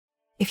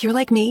If you're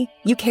like me,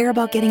 you care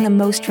about getting the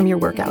most from your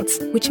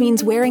workouts, which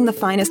means wearing the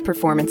finest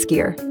performance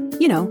gear.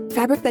 You know,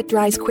 fabric that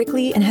dries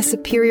quickly and has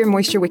superior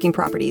moisture-wicking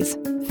properties.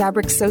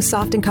 Fabric so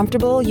soft and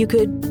comfortable you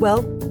could,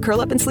 well,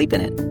 curl up and sleep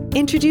in it.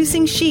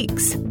 Introducing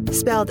Sheex,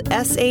 spelled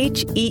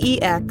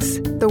S-H-E-E-X,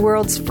 the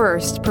world's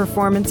first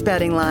performance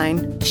bedding line.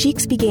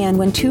 Sheex began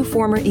when two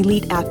former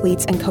elite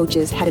athletes and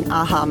coaches had an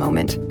aha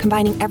moment,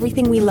 combining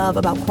everything we love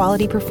about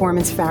quality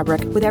performance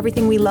fabric with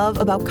everything we love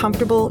about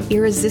comfortable,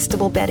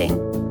 irresistible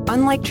bedding.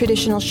 Unlike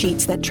traditional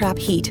sheets that trap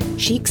heat,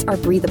 Sheex are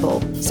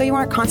breathable, so you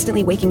aren't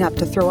constantly waking up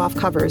to throw off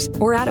covers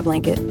or add a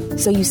blanket,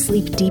 so you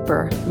sleep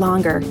deeper,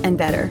 longer, and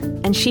better.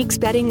 And Sheex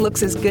bedding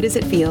looks as good as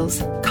it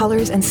feels.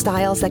 Colors and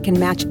styles that can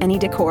match any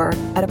decor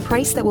at a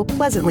price that will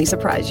pleasantly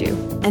surprise you.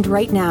 And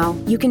right now,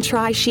 you can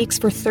try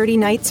Sheex for 30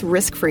 nights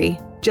risk-free.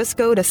 Just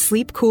go to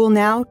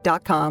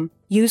sleepcoolnow.com.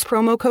 Use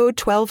promo code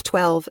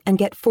 1212 and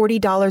get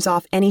 $40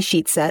 off any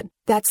sheet set.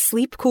 That's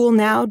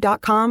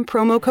sleepcoolnow.com,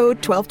 promo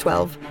code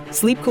 1212.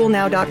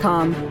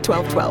 Sleepcoolnow.com,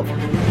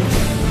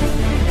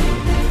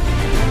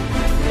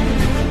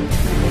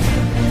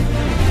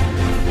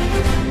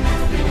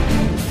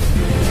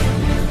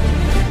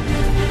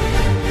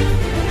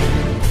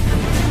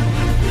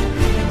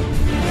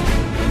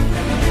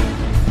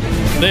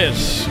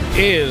 This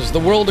is the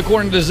World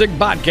According to Zig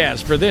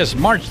podcast for this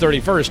March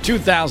 31st,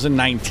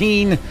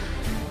 2019.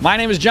 My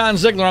name is John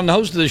Ziegler. I'm the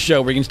host of this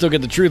show where you can still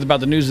get the truth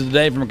about the news of the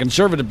day from a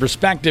conservative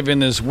perspective in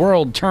this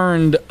world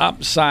turned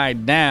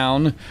upside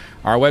down.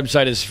 Our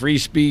website is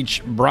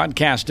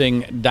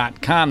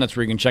freespeechbroadcasting.com. That's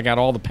where you can check out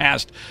all the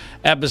past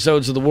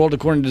episodes of the World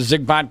According to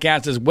Zig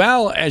podcast, as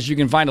well as you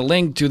can find a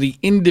link to the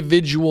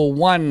Individual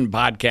One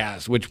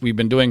podcast, which we've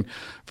been doing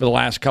for the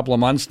last couple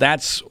of months.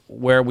 That's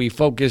where we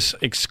focus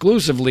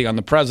exclusively on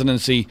the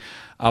presidency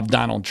of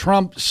Donald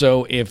Trump.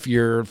 So if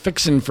you're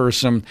fixing for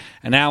some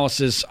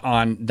analysis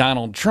on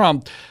Donald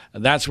Trump,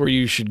 that's where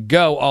you should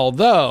go.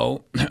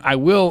 Although I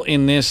will,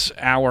 in this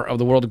hour of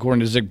the World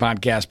According to Zig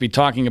podcast, be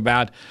talking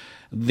about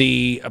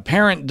the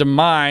apparent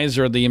demise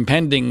or the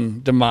impending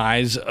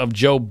demise of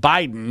Joe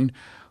Biden,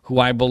 who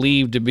I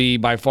believe to be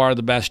by far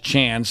the best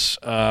chance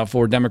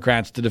for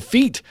Democrats to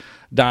defeat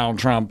Donald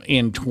Trump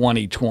in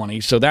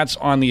 2020. So that's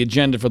on the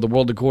agenda for the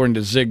World According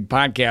to Zig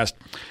podcast.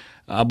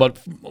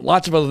 But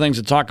lots of other things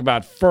to talk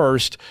about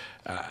first.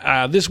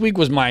 This week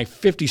was my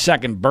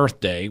 52nd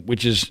birthday,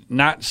 which is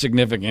not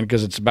significant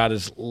because it's about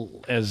as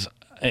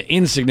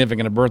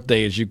insignificant a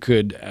birthday as you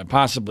could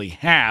possibly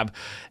have,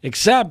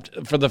 except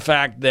for the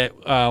fact that,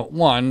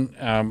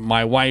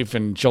 my wife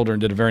and children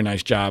did a very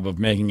nice job of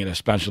making it a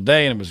special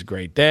day, and it was a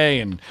great day,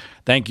 and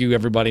thank you,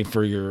 everybody,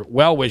 for your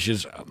well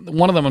wishes.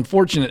 One of the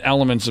unfortunate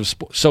elements of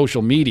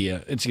social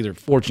media, it's either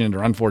fortunate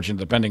or unfortunate,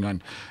 depending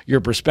on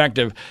your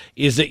perspective,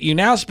 is that you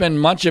now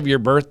spend much of your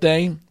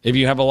birthday, if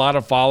you have a lot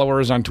of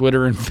followers on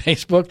Twitter and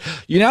Facebook,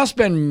 you now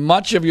spend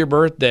much of your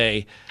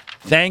birthday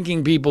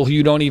thanking people who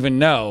you don't even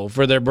know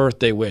for their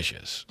birthday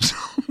wishes.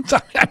 So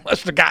I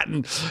must have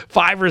gotten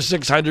 500 or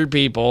 600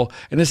 people,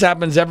 and this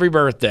happens every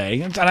birthday.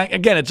 And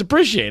again, it's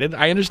appreciated.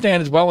 I understand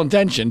it's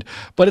well-intentioned,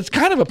 but it's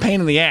kind of a pain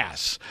in the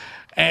ass.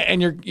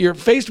 And you're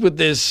faced with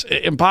this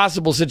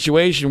impossible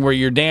situation where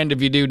you're damned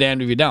if you do,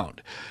 damned if you don't.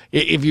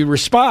 If you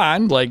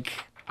respond like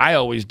I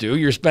always do,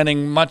 you're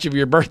spending much of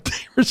your birthday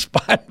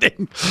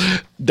responding,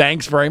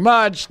 thanks very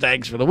much,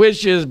 thanks for the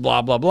wishes,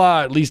 blah, blah,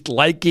 blah, at least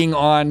liking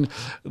on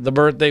the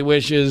birthday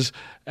wishes.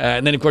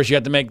 And then, of course, you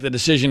have to make the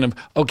decision of,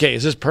 okay,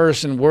 is this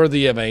person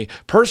worthy of a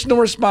personal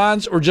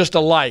response or just a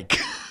like?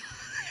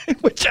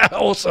 Which I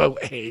also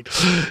hate.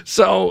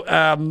 So,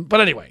 but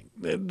anyway,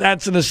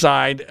 that's an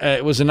aside.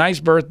 It was a nice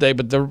birthday,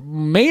 but the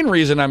main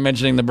reason I'm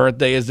mentioning the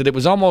birthday is that it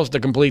was almost a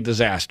complete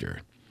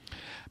disaster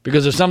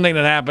because of something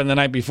that happened the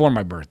night before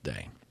my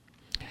birthday.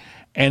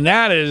 And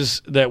that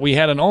is that we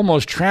had an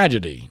almost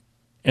tragedy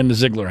in the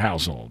Ziegler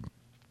household.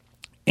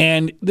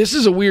 And this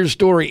is a weird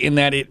story in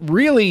that it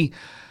really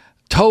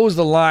toes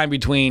the line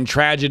between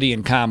tragedy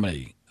and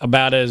comedy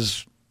about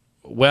as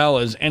well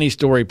as any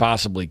story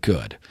possibly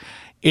could.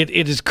 It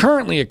is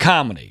currently a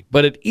comedy,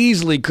 but it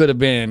easily could have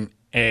been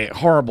a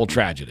horrible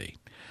tragedy.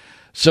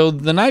 So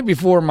the night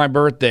before my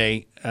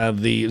birthday,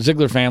 the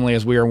Ziegler family,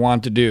 as we are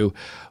wont to do,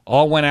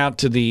 all went out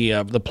to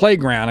the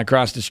playground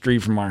across the street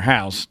from our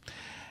house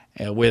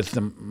with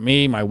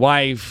me, my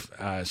wife,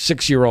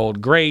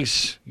 6-year-old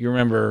Grace. You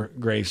remember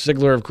Grace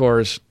Ziegler, of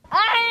course.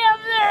 I am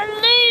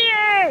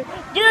the leader.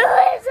 Do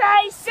as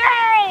I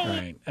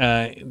say.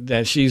 Right.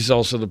 That she's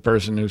also the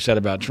person who said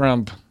about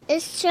Trump.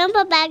 Is Trump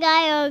a bad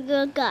guy or a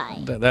good guy?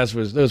 This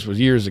was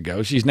years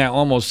ago. She's now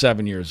almost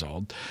 7 years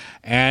old.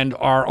 And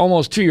our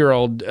almost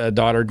 2-year-old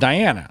daughter,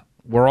 Diana,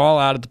 we're all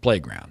out at the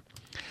playground.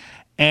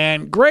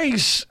 And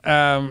Grace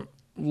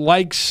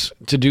likes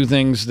to do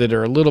things that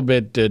are a little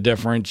bit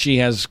different. She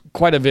has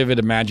quite a vivid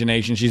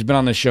imagination. She's been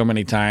on this show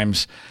many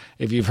times.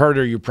 If you've heard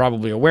her, you're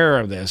probably aware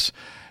of this.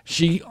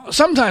 She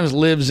sometimes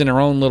lives in her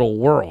own little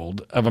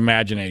world of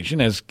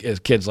imagination, as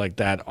kids like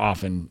that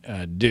often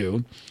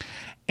do.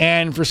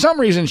 And for some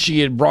reason, she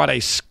had brought a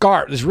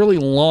scarf, this really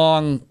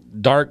long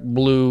dark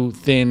blue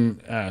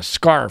thin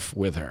scarf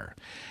with her.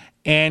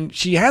 And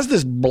she has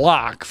this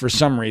block for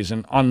some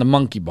reason on the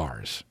monkey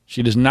bars.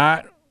 She does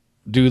not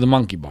do the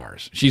monkey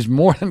bars. She's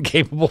more than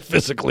capable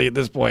physically at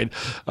this point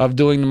of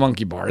doing the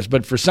monkey bars,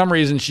 but for some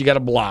reason she got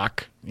a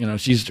block. You know,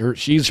 she's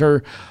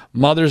her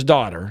mother's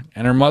daughter,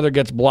 and her mother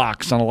gets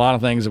blocks on a lot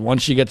of things, and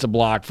once she gets a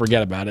block,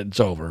 forget about it. It's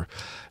over.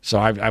 So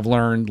I've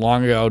learned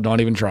long ago,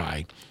 don't even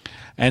try.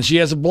 And she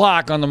has a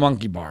block on the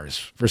monkey bars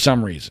for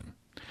some reason.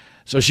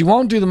 So she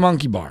won't do the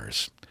monkey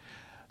bars.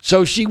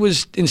 So she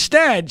was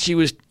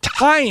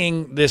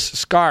tying this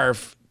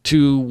scarf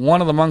to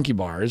one of the monkey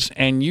bars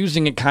and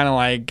using it kind of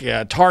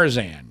like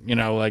Tarzan. You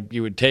know, like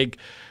you would take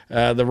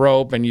the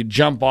rope and you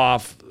jump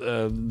off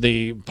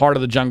the part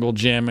of the jungle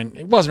gym, and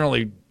it wasn't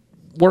really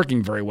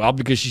working very well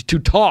because she's too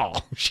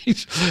tall.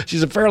 She's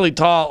a fairly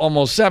tall,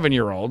 almost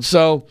 7-year-old.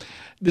 So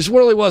this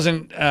really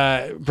wasn't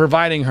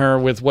providing her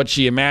with what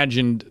she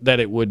imagined that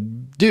it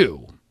would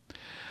do.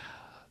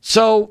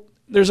 So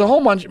there's a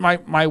whole bunch.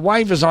 My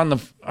wife is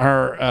on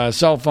her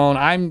cell phone.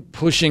 I'm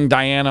pushing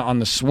Diana on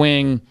the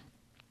swing.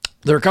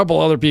 There are a couple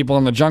other people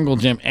in the jungle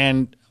gym,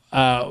 and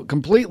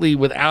completely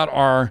without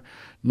our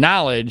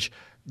knowledge,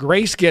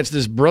 Grace gets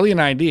this brilliant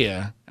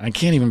idea, and I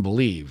can't even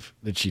believe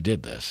that she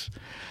did this.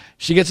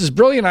 She gets this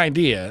brilliant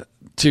idea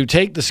to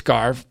take the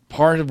scarf,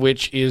 part of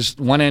which is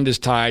one end is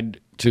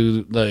tied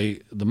to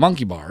the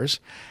monkey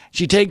bars.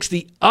 She takes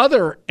the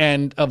other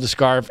end of the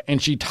scarf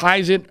and she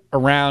ties it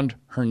around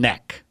her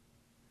neck.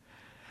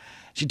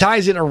 She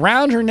ties it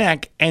around her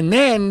neck, and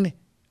then,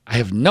 I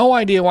have no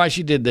idea why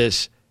she did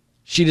this,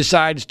 she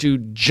decides to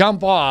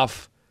jump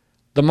off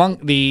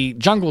the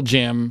jungle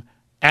gym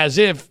as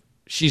if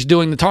she's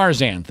doing the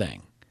Tarzan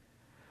thing.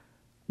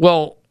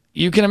 Well,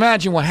 you can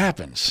imagine what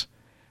happens.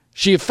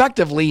 She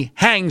effectively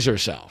hangs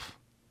herself.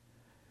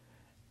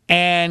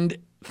 And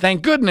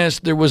thank goodness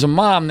there was a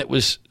mom that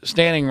was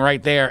standing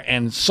right there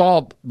and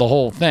saw the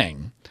whole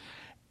thing.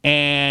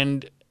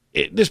 And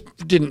this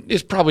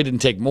probably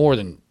didn't take more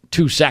than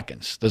 2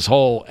 seconds, this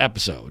whole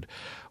episode,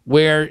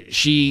 where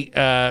she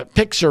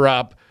picks her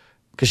up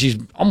because she's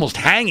almost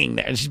hanging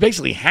there. She's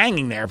basically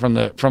hanging there from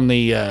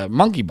the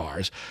monkey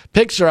bars,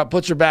 picks her up,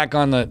 puts her back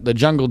on the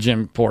jungle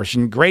gym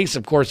portion. Grace,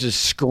 of course, is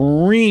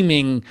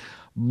screaming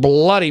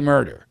bloody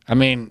murder. I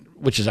mean,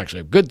 which is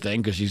actually a good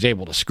thing because she's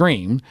able to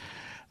scream.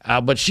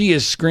 But she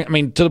is screaming. I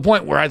mean, to the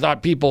point where I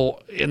thought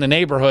people in the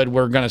neighborhood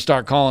were going to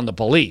start calling the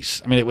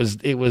police. I mean,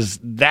 it was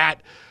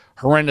that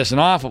horrendous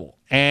and awful.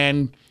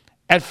 And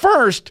at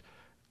first,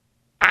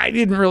 I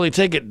didn't really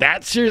take it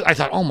that serious. I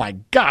thought, oh my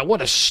God,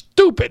 what a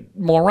stupid,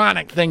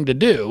 moronic thing to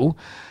do.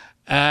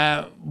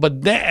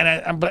 But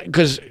then,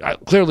 because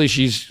clearly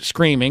she's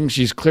screaming,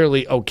 she's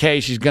clearly okay,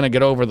 she's going to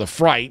get over the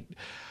fright.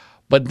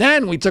 But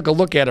then we took a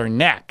look at her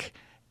neck,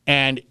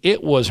 and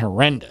it was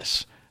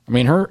horrendous. I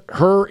mean,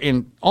 her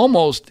in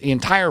almost the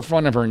entire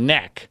front of her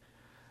neck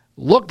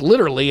looked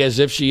literally as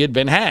if she had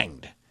been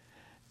hanged,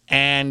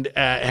 and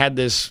had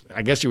this,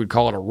 I guess you would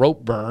call it a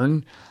rope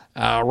burn,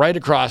 right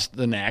across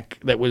the neck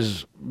that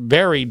was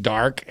very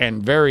dark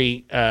and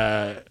very,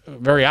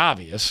 very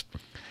obvious.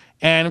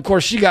 And of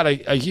course, she got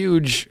a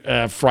huge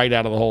fright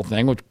out of the whole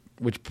thing,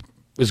 which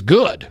was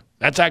good.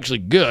 That's actually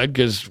good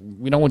because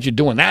we don't want you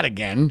doing that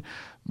again,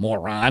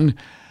 moron.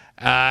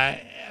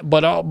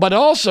 But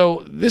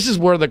also, this is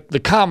where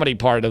the comedy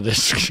part of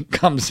this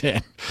comes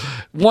in.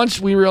 Once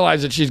we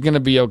realize that she's going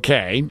to be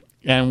okay,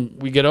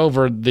 and we get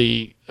over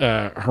the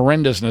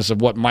horrendousness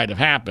of what might have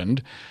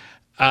happened,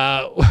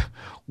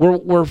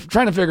 we're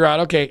trying to figure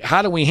out, okay,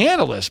 how do we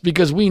handle this?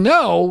 Because we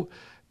know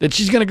that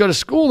she's going to go to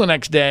school the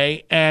next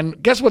day,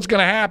 and guess what's going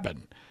to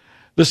happen?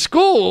 The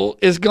school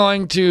is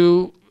going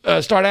to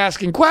start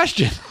asking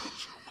questions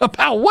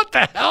about what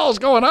the hell is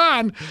going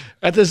on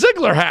at the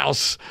Ziegler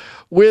house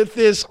with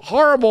this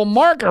horrible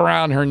mark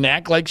around her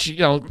neck, like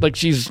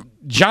she's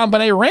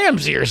JonBenet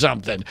Ramsey or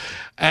something,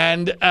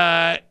 and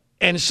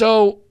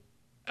so.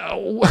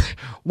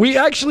 We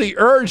actually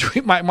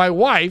urged my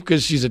wife,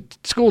 because she's a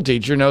school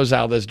teacher, knows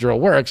how this drill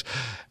works.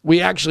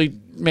 We actually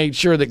made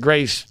sure that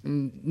Grace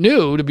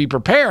knew to be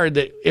prepared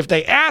that if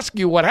they ask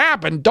you what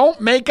happened, don't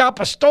make up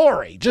a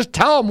story. Just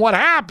tell them what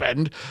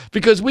happened,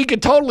 because we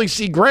could totally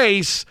see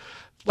Grace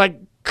like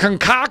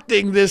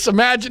concocting this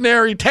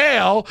imaginary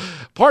tale,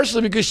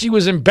 partially because she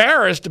was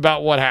embarrassed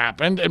about what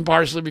happened and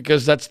partially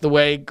because that's the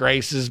way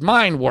Grace's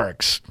mind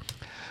works.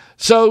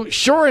 So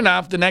sure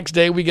enough, the next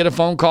day we get a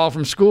phone call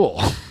from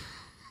school.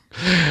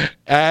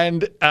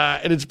 And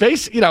it's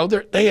basically,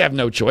 they have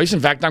no choice.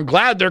 In fact, I'm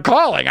glad they're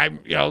calling. I'm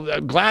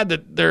glad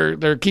that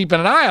they're keeping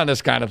an eye on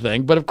this kind of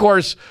thing. But of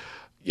course,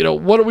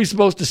 what are we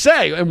supposed to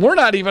say? And we're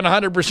not even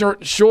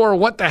 100% sure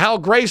what the hell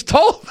Grace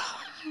told them.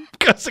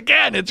 Because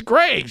again, it's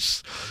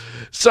Grace.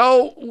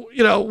 So,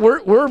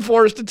 we're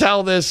forced to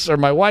tell this, or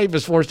my wife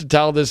is forced to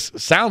tell this,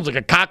 sounds like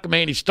a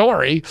cockamamie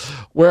story,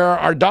 where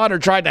our daughter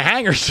tried to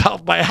hang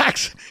herself by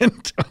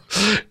accident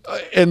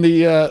in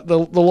the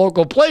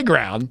local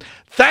playground.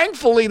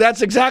 Thankfully,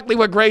 that's exactly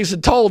what Grace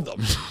had told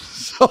them.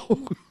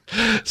 So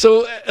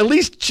So at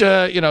least,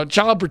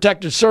 Child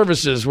Protective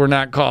Services were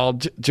not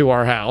called to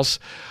our house.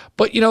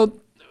 But,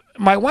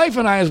 my wife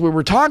and I, as we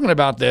were talking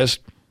about this,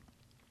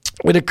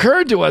 it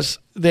occurred to us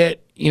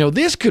that,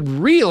 this could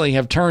really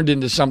have turned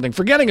into something,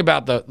 forgetting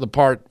about the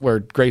part where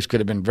Grace could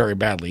have been very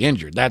badly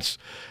injured. That's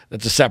a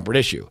separate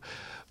issue.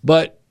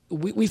 But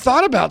we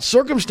thought about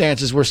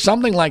circumstances where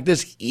something like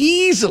this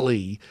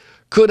easily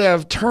could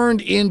have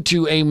turned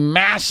into a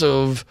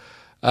massive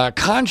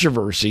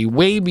controversy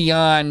way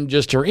beyond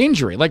just her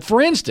injury. Like,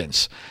 for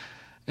instance,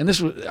 and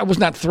I was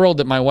not thrilled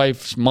that my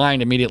wife's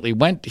mind immediately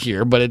went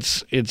here, but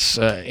it's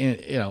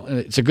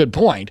a good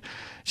point.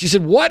 She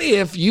said, "What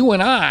if you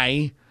and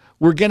I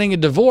were getting a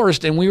divorce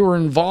and we were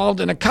involved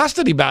in a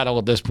custody battle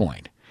at this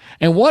point?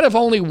 And what if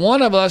only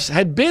one of us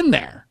had been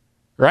there,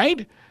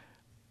 right?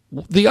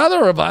 The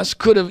other of us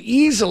could have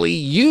easily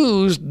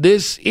used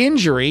this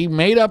injury,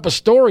 made up a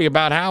story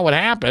about how it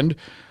happened,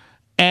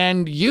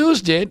 and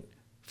used it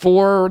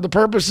for the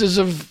purposes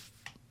of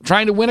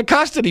trying to win a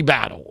custody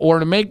battle or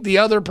to make the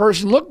other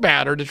person look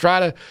bad or to try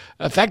to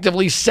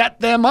effectively set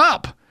them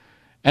up.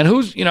 And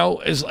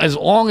as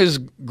long as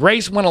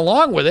Grace went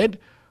along with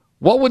it,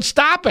 what would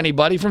stop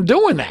anybody from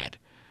doing that?"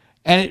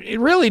 And it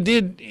really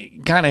did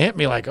kind of hit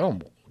me like, oh,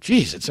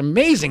 geez, it's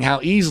amazing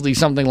how easily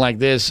something like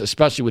this,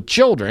 especially with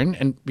children,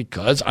 and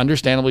because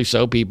understandably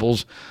so,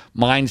 people's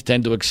minds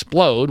tend to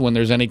explode when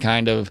there's any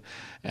kind of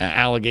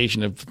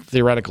allegation of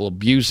theoretical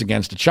abuse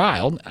against a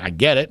child. I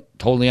get it,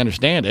 totally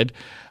understand it,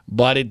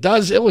 but it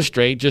does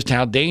illustrate just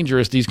how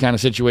dangerous these kind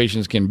of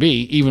situations can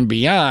be, even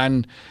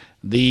beyond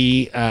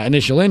the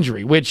initial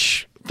injury,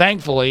 which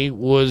thankfully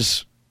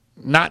was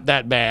not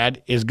that bad,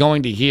 is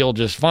going to heal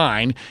just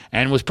fine,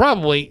 and was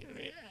probably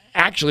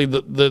actually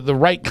the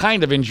right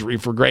kind of injury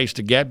for Grace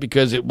to get,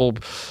 because it will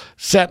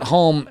set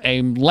home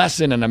a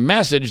lesson and a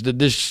message that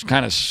this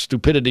kind of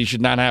stupidity should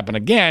not happen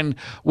again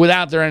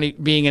without there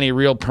being any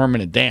real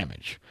permanent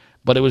damage.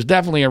 But it was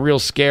definitely a real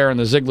scare in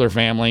the Ziegler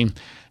family,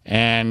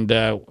 and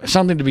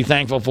something to be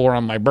thankful for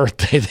on my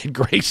birthday, that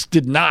Grace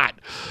did not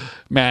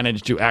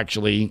manage to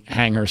actually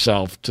hang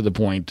herself to the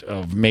point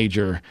of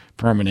major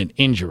permanent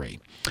injury.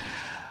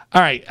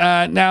 All right,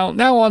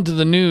 now on to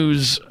the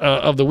news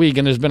of the week,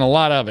 and there's been a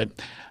lot of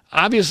it.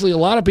 Obviously, a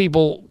lot of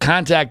people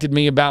contacted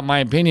me about my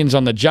opinions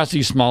on the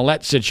Jussie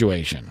Smollett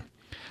situation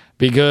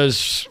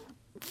because,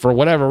 for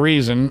whatever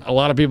reason, a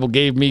lot of people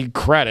gave me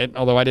credit,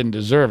 although I didn't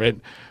deserve it,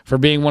 for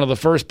being one of the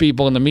first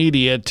people in the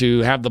media to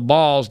have the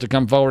balls to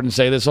come forward and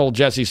say this whole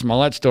Jussie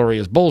Smollett story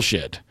is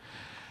bullshit,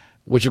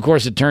 which, of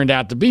course, it turned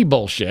out to be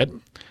bullshit.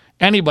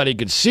 Anybody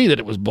could see that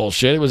it was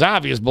bullshit. It was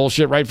obvious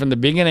bullshit right from the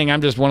beginning.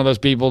 I'm just one of those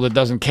people that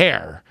doesn't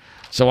care.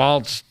 So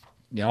I'll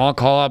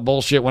call out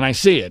bullshit when I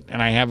see it,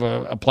 and I have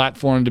a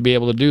platform to be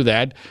able to do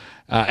that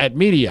at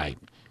Mediaite.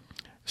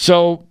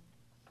 So,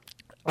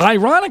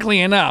 ironically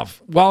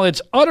enough, while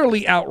it's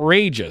utterly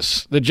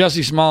outrageous that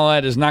Jussie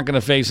Smollett is not going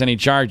to face any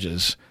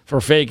charges for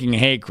faking a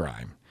hate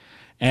crime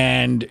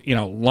and,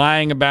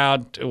 lying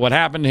about what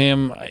happened to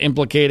him,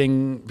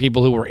 implicating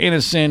people who were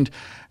innocent,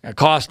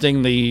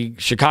 costing the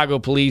Chicago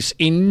police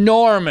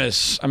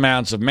enormous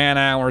amounts of man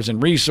hours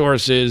and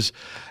resources,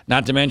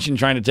 not to mention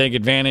trying to take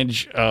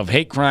advantage of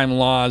hate crime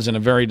laws in a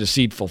very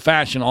deceitful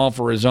fashion, all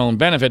for his own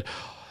benefit.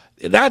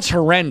 That's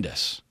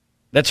horrendous.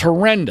 That's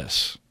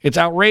horrendous. It's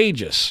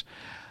outrageous.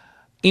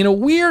 In a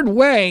weird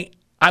way,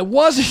 I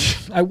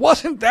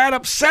wasn't that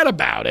upset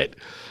about it.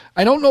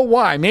 I don't know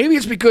why. Maybe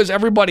it's because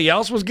everybody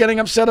else was getting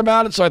upset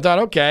about it, so I thought,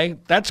 okay,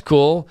 that's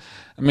cool.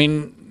 I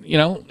mean,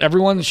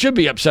 everyone should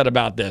be upset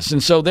about this.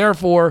 And so,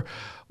 therefore,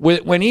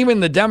 when even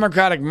the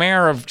Democratic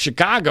mayor of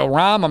Chicago,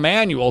 Rahm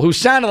Emanuel, who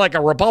sounded like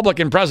a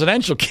Republican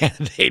presidential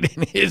candidate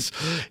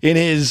in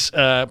his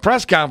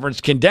press conference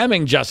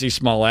condemning Jussie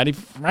Smollett, he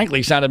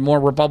frankly sounded more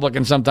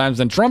Republican sometimes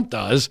than Trump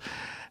does,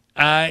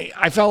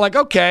 I felt like,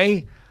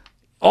 okay,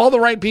 all the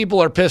right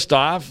people are pissed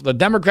off. The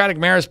Democratic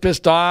mayor is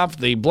pissed off.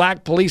 The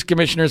black police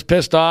commissioner is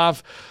pissed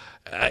off.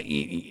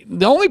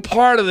 The only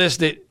part of this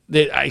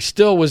that I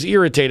still was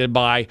irritated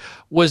by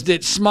was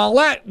that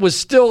Smollett was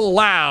still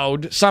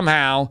allowed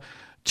somehow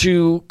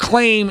to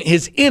claim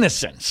his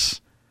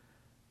innocence.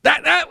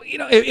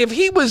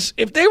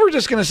 If they were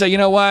just going to say, you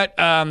know what,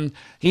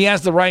 he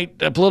has the right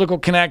political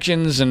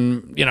connections,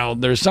 and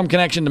there's some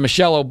connection to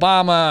Michelle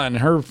Obama and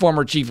her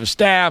former chief of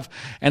staff,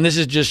 and this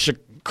is just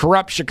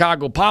corrupt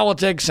Chicago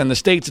politics, and the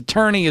state's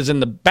attorney is in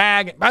the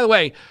bag. By the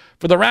way,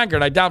 for the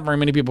record, I doubt very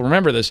many people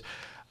remember this.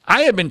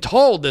 I had been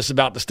told this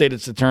about the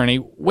state's attorney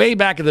way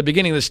back at the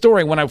beginning of the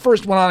story. When I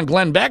first went on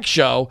Glenn Beck's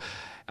show,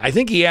 I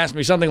think he asked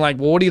me something like,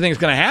 well, what do you think is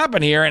going to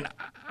happen here? And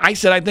I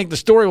said, I think the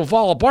story will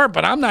fall apart,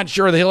 but I'm not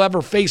sure that he'll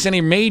ever face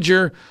any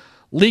major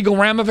legal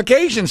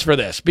ramifications for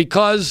this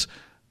because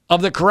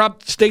of the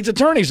corrupt state's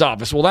attorney's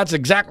office. Well, that's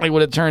exactly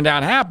what it turned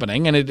out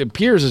happening, and it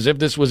appears as if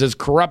this was as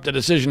corrupt a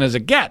decision as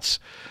it gets.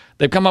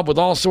 They've come up with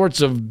all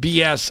sorts of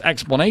BS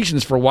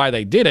explanations for why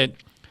they did it.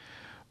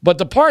 But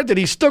the part that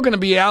he's still going to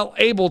be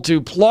able to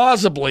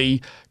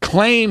plausibly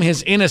claim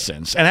his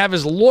innocence and have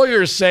his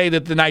lawyers say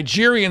that the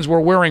Nigerians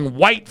were wearing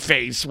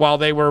whiteface while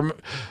they were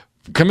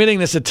committing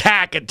this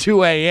attack at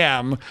 2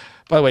 a.m.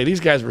 By the way, these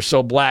guys were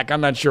so black,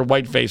 I'm not sure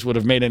whiteface would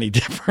have made any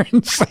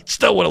difference. They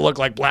still would have looked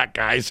like black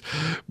guys.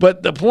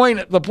 But the point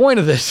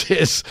of this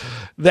is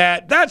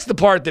that that's the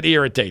part that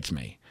irritates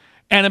me.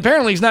 And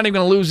apparently he's not even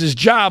going to lose his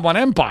job on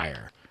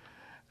Empire.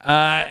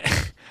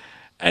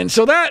 And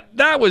so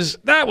that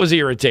was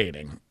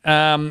irritating.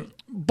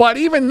 But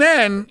even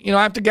then,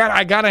 I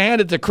got to hand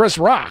it to Chris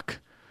Rock.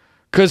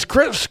 Because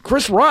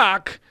Chris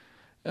Rock,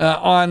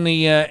 on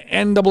the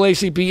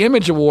NAACP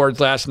Image Awards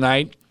last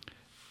night,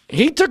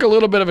 he took a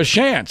little bit of a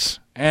chance,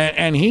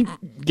 and he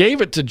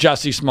gave it to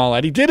Jussie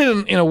Smollett. He did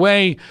it in a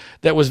way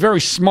that was very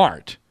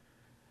smart.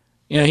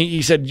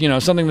 He said,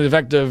 something to the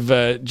effect of,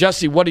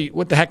 Jussie,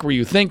 what the heck were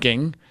you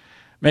thinking?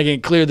 Making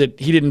it clear that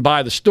he didn't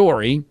buy the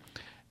story.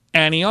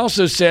 And he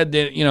also said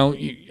that,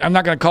 I'm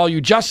not going to call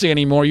you Jussie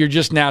anymore. You're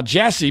just now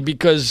Jesse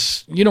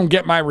because you don't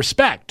get my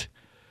respect.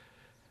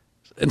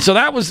 And so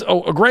that was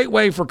a great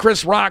way for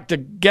Chris Rock to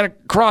get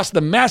across the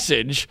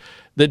message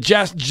that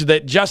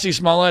Jussie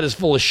Smollett is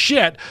full of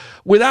shit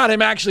without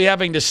him actually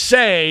having to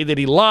say that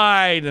he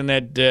lied and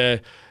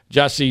that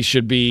Jussie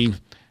should be,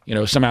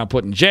 somehow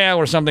put in jail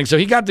or something. So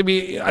he got to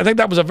be, I think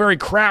that was a very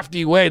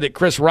crafty way that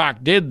Chris Rock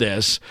did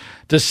this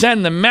to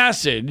send the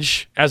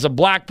message as a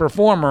black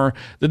performer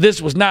that this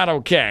was not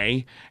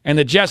okay and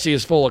that Jussie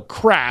is full of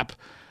crap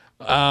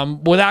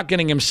without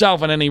getting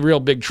himself in any real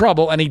big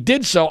trouble. And he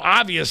did so,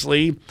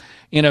 obviously,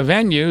 in a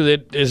venue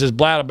that is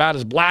about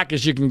as black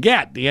as you can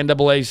get, the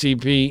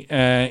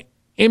NAACP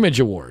Image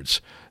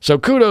Awards. So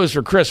kudos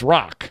for Chris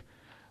Rock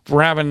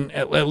for having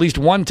at least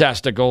one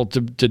testicle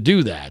to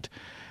do that.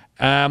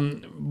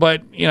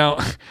 But,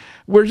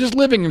 we're just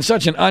living in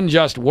such an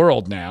unjust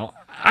world now.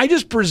 I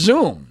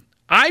presume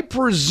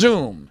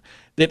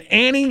that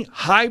any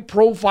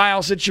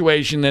high-profile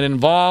situation that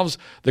involves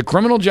the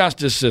criminal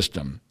justice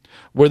system,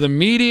 where the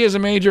media is a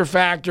major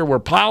factor, where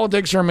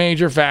politics are a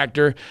major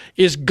factor,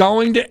 is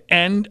going to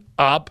end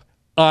up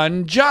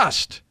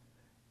unjust.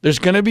 There's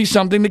going to be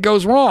something that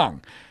goes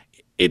wrong.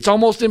 It's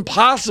almost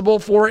impossible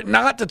for it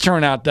not to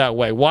turn out that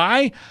way.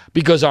 Why?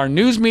 Because our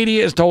news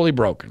media is totally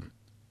broken.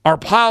 Our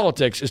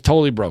politics is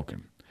totally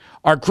broken.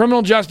 Our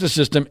criminal justice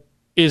system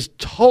is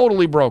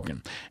totally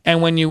broken.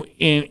 And when you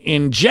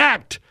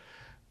inject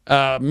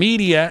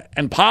media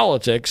and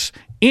politics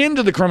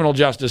into the criminal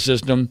justice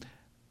system,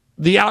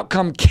 the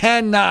outcome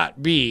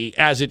cannot be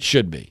as it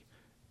should be.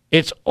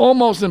 It's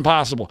almost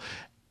impossible.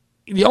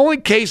 The only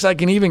case I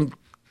can even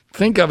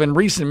think of in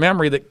recent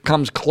memory that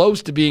comes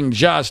close to being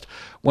just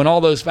when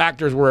all those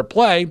factors were at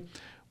play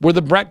were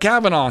the Brett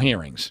Kavanaugh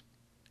hearings.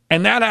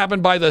 And that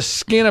happened by the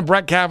skin of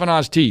Brett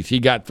Kavanaugh's teeth. He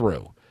got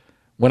through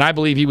when I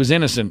believe he was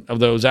innocent of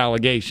those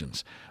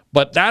allegations.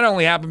 But that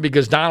only happened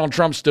because Donald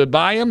Trump stood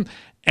by him,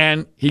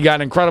 and he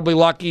got incredibly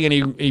lucky,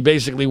 and he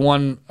basically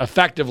won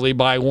effectively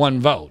by one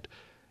vote.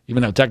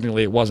 Even though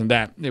technically it wasn't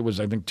that. It was,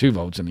 I think, 2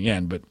 votes in the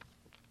end. But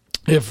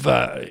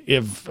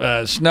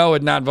if Snow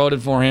had not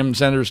voted for him,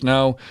 Senator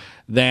Snow,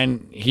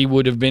 then he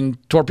would have been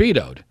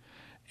torpedoed.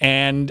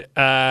 And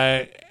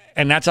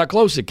that's how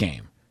close it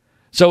came.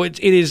 So it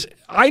is,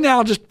 I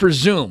now just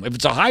presume, if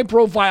it's a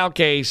high-profile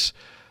case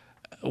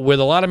with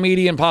a lot of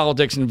media and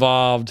politics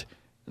involved,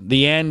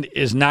 the end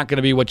is not going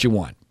to be what you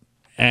want.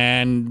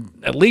 And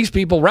at least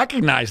people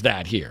recognize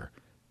that here.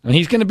 I mean,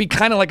 he's going to be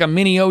kind of like a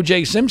mini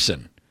O.J.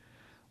 Simpson,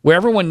 where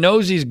everyone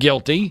knows he's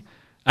guilty.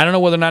 I don't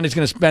know whether or not he's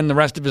going to spend the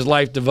rest of his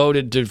life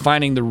devoted to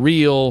finding the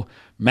real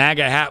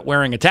MAGA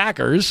hat-wearing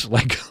attackers,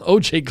 like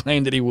O.J.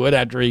 claimed that he would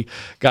after he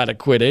got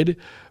acquitted.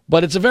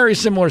 But it's a very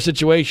similar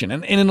situation.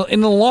 And in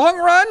the long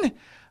run,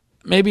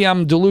 maybe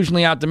I'm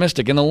delusionally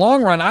optimistic. In the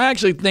long run, I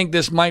actually think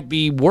this might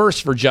be worse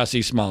for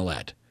Jussie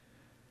Smollett.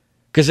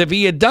 Because if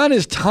he had done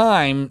his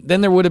time,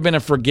 then there would have been a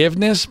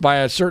forgiveness by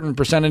a certain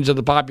percentage of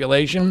the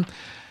population.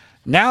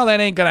 Now that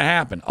ain't going to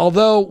happen.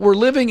 Although we're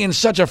living in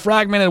such a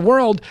fragmented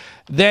world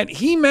that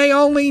he may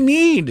only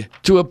need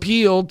to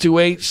appeal to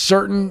a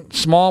certain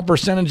small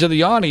percentage of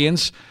the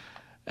audience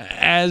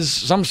as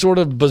some sort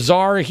of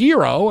bizarre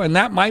hero, and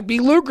that might be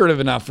lucrative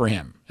enough for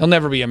him. He'll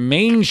never be a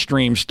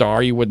mainstream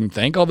star, you wouldn't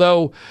think,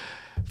 although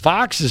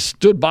Fox has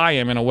stood by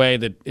him in a way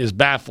that is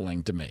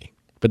baffling to me.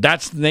 But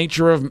that's the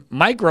nature of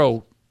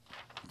micro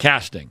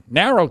casting,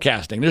 narrow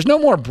casting. There's no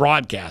more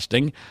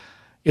broadcasting.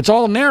 It's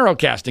all narrow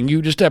casting.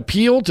 You just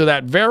appeal to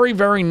that very,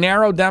 very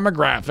narrow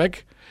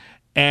demographic,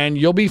 and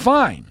you'll be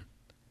fine.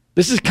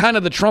 This is kind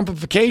of the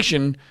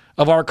Trumpification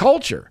of our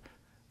culture.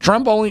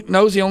 Trump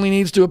knows he only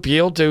needs to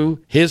appeal to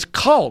his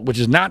cult, which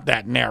is not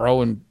that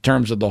narrow in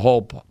terms of the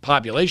whole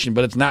population,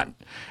 but it's not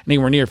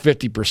anywhere near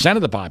 50%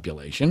 of the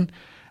population.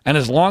 And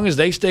as long as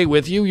they stay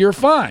with you, you're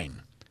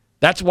fine.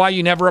 That's why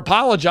you never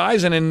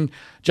apologize. And in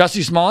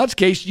Jussie Smollett's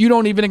case, you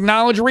don't even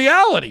acknowledge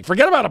reality.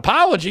 Forget about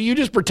apology. You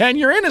just pretend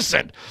you're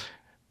innocent.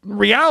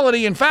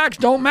 Reality and facts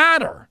don't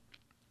matter.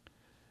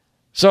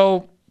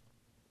 So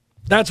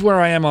that's where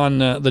I am on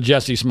the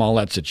Jussie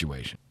Smollett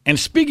situation. And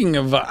speaking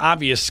of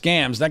obvious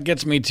scams, that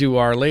gets me to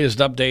our latest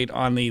update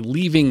on the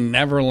Leaving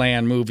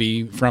Neverland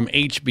movie from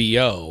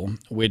HBO,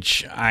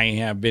 which I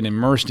have been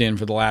immersed in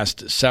for the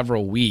last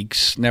several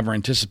weeks, never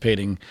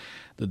anticipating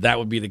that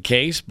would be the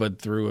case, but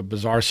through a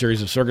bizarre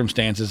series of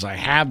circumstances, I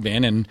have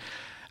been. And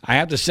I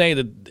have to say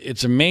that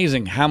it's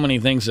amazing how many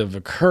things have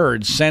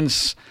occurred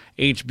since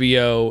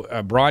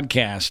HBO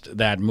broadcast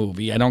that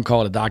movie. I don't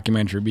call it a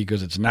documentary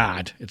because it's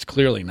not. It's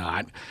clearly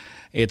not.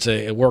 It's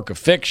a work of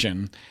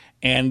fiction.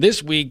 And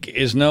this week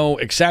is no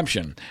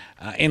exception.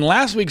 In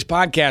last week's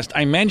podcast,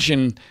 I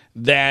mentioned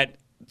that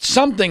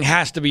something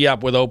has to be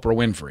up with Oprah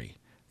Winfrey,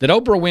 that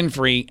Oprah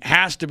Winfrey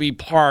has to be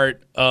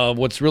part of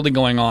what's really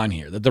going on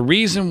here, that the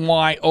reason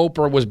why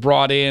Oprah was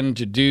brought in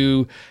to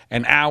do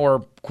an hour,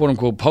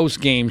 quote-unquote,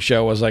 post-game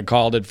show, as I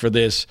called it, for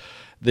this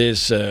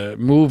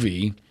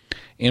movie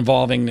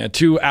involving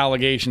two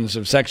allegations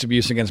of sex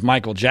abuse against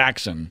Michael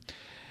Jackson,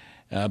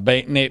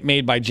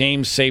 made by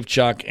James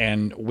Safechuck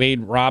and Wade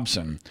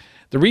Robson.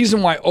 The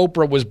reason why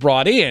Oprah was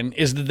brought in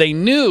is that they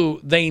knew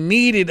they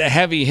needed a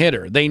heavy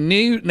hitter. They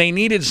knew they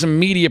needed some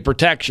media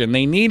protection.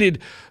 They needed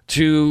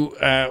to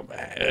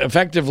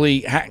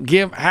effectively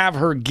have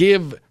her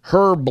give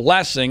her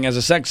blessing as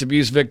a sex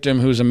abuse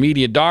victim who's a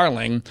media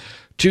darling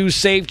to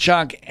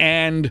Safechuck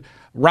and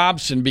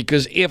Robson,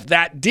 because if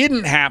that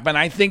didn't happen,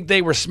 I think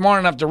they were smart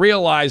enough to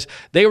realize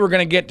they were going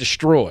to get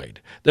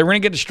destroyed. They were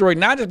going to get destroyed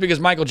not just because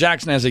Michael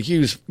Jackson has a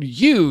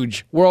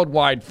huge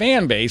worldwide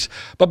fan base,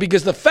 but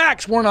because the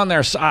facts weren't on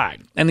their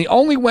side. And the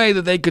only way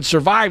that they could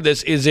survive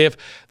this is if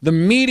the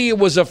media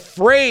was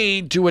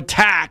afraid to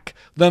attack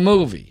the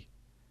movie.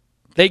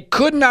 They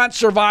could not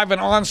survive an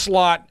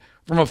onslaught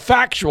from a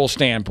factual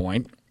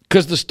standpoint,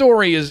 because the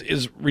story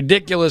is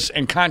ridiculous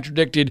and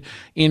contradicted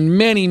in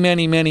many,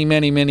 many, many,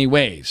 many, many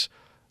ways.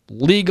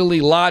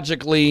 Legally,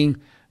 logically,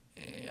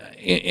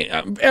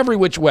 every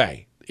which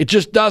way. It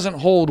just doesn't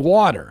hold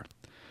water.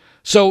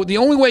 So the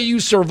only way you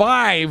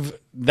survive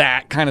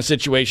that kind of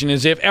situation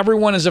is if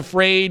everyone is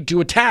afraid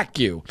to attack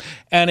you.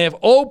 And if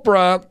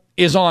Oprah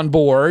is on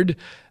board,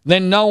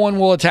 then no one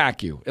will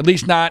attack you, at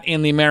least not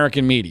in the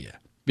American media,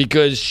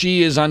 because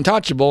she is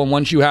untouchable. And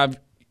once you have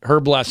her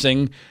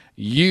blessing,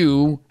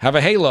 you have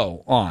a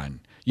halo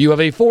on. You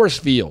have a force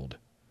field.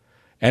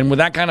 And with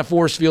that kind of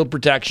force field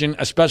protection,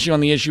 especially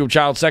on the issue of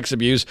child sex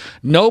abuse,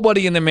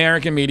 nobody in the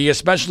American media,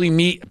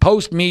 especially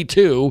post-Me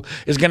Too,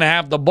 is going to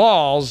have the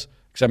balls,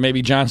 except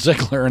maybe John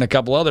Ziegler and a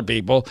couple other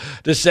people,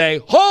 to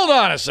say, hold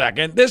on a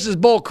second, this is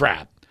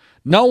bullcrap.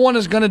 No one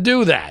is going to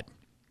do that.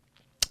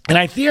 And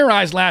I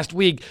theorized last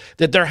week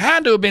that there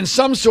had to have been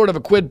some sort of a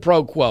quid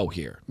pro quo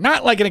here.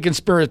 Not like in a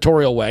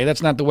conspiratorial way.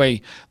 That's not the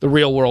way the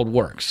real world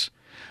works.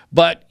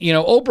 But,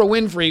 Oprah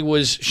Winfrey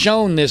was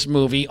shown this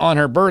movie on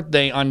her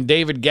birthday on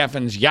David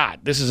Geffen's yacht.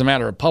 This is a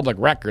matter of public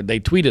record. They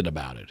tweeted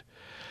about it.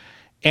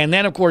 And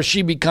then, of course,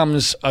 she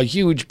becomes a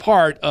huge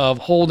part of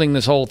holding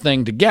this whole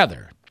thing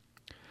together.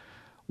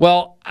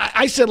 Well,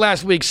 I said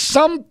last week,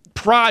 some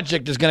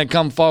project is going to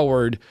come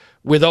forward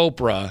with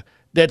Oprah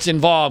that's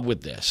involved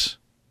with this.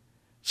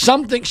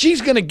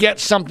 She's going to get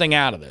something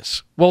out of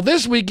this. Well,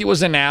 this week it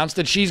was announced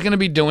that she's going to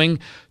be doing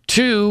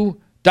 2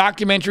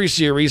 documentary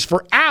series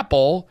for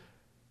Apple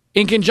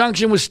in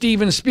conjunction with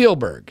Steven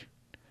Spielberg.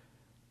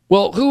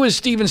 Well, who is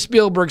Steven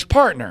Spielberg's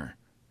partner?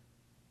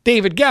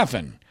 David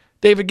Geffen.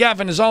 David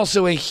Geffen is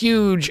also a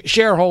huge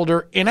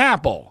shareholder in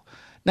Apple.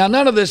 Now,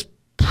 none of this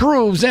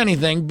proves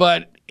anything,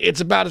 but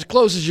it's about as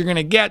close as you're going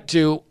to get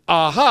to,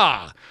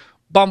 aha,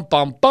 bum,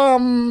 bum,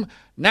 bum,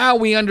 now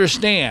we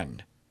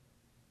understand.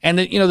 And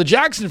the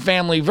Jackson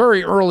family,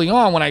 very early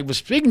on when I was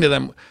speaking to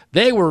them,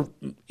 they were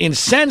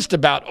incensed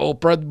about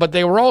Oprah, but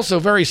they were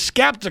also very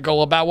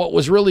skeptical about what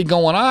was really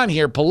going on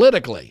here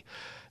politically,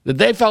 that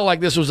they felt like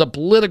this was a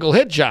political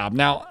hit job.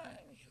 Now,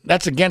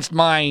 that's against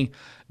my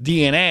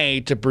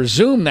DNA to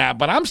presume that,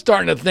 but I'm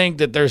starting to think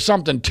that there's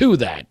something to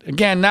that.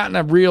 Again, not in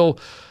a real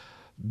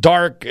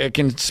dark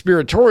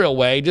conspiratorial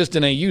way, just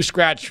in a you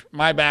scratch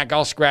my back,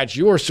 I'll scratch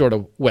yours sort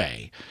of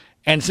way.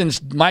 And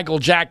since Michael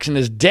Jackson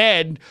is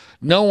dead,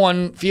 no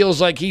one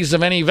feels like he's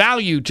of any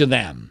value to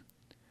them.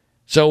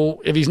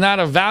 So if he's not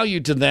of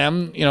value to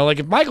them, like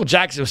if Michael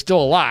Jackson was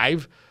still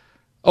alive,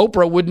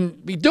 Oprah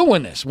wouldn't be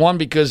doing this. One,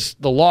 because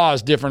the law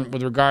is different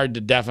with regard to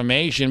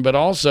defamation, but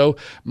also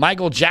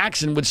Michael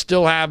Jackson would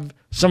still have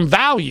some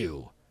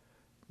value,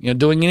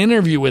 doing an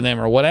interview with him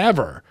or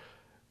whatever.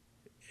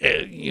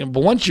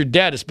 But once you're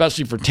dead,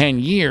 especially for 10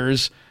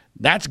 years,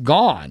 that's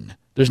gone.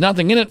 There's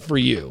nothing in it for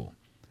you.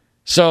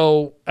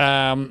 So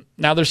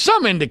now there's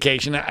some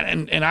indication,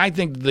 and I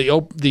think the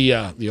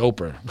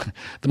Oprah,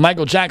 the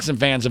Michael Jackson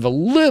fans have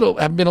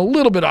been a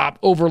little bit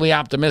overly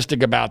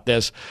optimistic about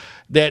this.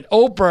 That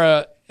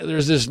Oprah,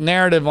 there's this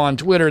narrative on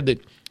Twitter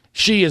that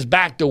she has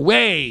backed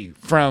away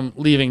from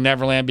Leaving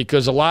Neverland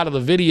because a lot of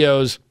the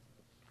videos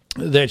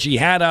that she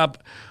had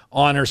up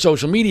on her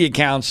social media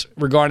accounts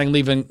regarding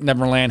Leaving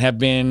Neverland have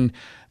been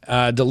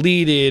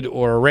deleted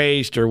or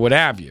erased or what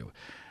have you.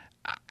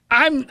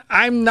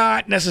 I'm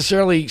not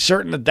necessarily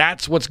certain that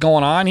that's what's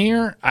going on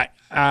here.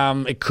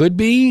 It could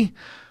be.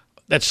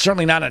 That's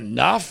certainly not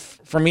enough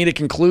for me to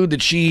conclude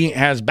that she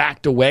has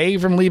backed away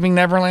from Leaving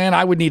Neverland.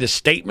 I would need a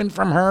statement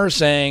from her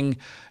saying,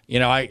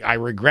 I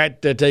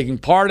regret taking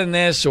part in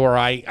this, or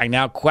I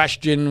now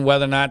question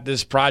whether or not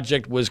this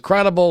project was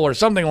credible, or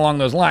something along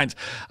those lines.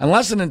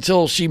 Unless and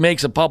until she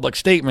makes a public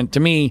statement, to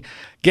me,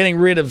 getting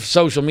rid of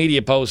social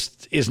media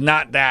posts is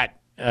not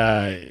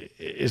going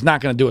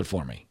to do it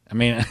for me. I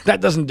mean,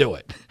 that doesn't do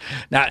it.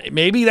 Now,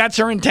 maybe that's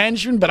her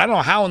intention, but I don't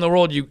know how in the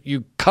world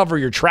you cover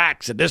your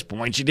tracks at this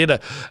point. She did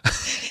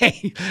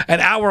an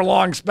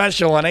hour-long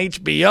special on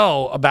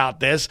HBO about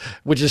this,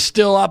 which is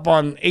still up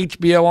on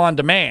HBO On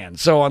Demand.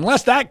 So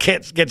unless that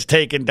gets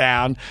taken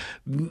down,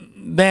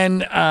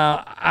 then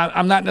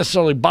I'm not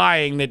necessarily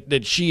buying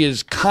that she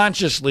is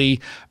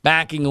consciously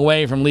backing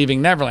away from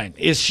Leaving Neverland.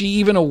 Is she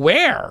even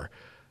aware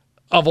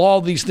of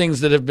all these things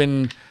that have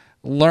been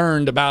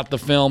learned about the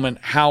film and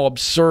how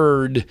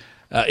absurd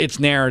its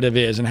narrative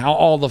is, and how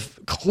all the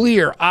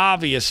clear,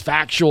 obvious,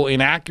 factual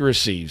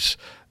inaccuracies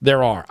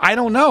there are? I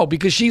don't know,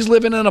 because she's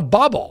living in a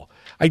bubble.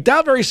 I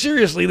doubt very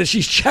seriously that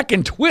she's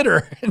checking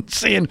Twitter and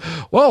saying,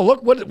 well,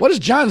 look, what is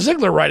John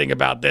Ziegler writing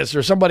about this,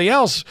 or somebody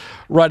else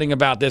writing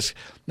about this?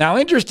 Now,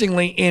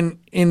 interestingly, in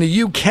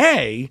the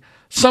UK,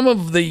 some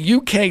of the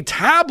UK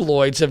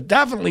tabloids have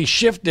definitely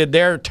shifted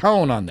their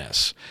tone on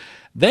this.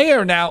 They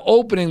are now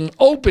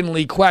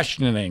openly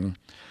questioning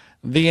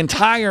the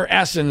entire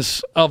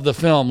essence of the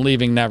film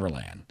Leaving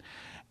Neverland.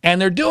 And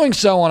they're doing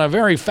so on a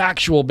very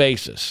factual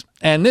basis.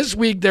 And this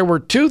week there were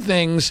two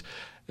things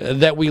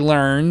that we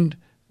learned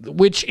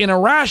which in a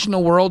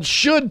rational world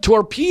should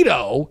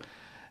torpedo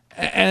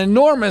an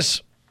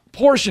enormous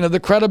portion of the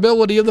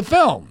credibility of the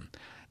film.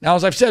 Now,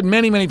 as I've said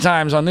many, many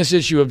times on this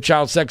issue of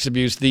child sex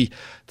abuse, the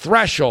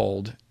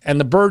threshold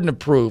and the burden of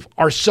proof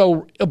are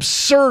so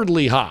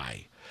absurdly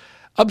high,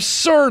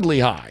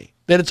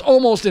 that it's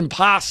almost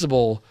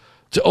impossible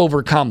to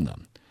overcome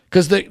them,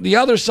 because the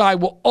other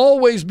side will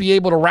always be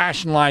able to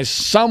rationalize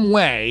some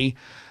way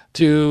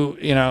to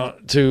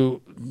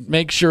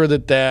make sure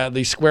that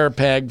the square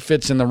peg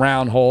fits in the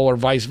round hole, or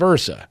vice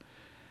versa.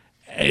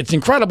 It's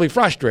incredibly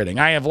frustrating.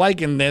 I have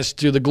likened this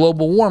to the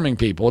global warming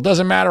people. It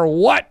doesn't matter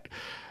what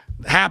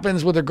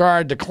happens with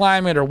regard to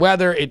climate or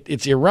weather,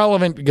 it's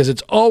irrelevant, because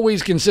it's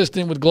always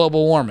consistent with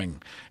global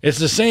warming. It's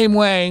the same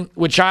way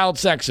with child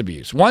sex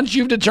abuse. Once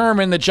you've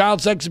determined that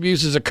child sex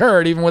abuse has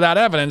occurred, even without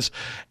evidence,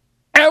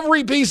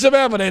 every piece of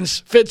evidence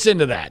fits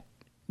into that,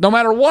 no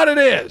matter what it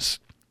is.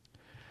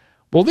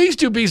 Well, these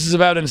two pieces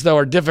of evidence, though,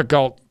 are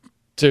difficult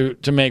to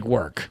make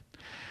work.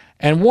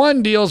 And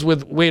one deals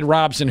with Wade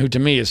Robson, who to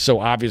me is so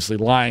obviously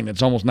lying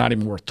that's almost not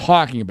even worth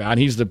talking about.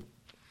 He's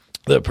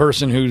the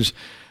person whose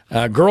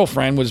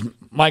girlfriend was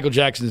Michael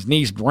Jackson's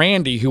niece,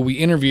 Brandy, who we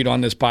interviewed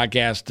on this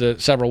podcast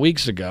several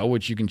weeks ago,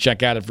 which you can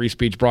check out at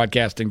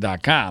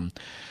freespeechbroadcasting.com.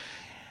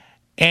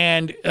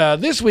 And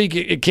this week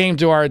it came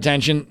to our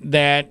attention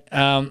that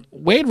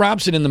Wade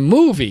Robson in the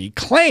movie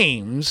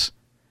claims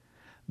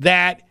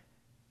that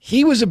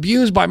he was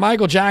abused by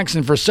Michael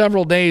Jackson for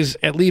several days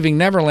at Leaving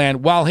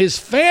Neverland while his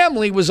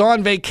family was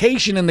on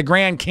vacation in the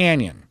Grand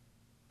Canyon.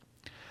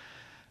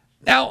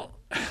 Now,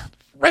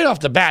 right off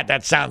the bat,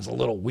 that sounds a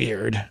little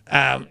weird,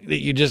 that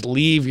you just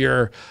leave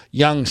your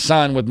young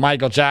son with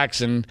Michael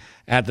Jackson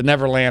at the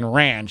Neverland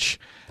Ranch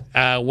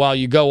while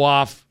you go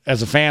off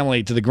as a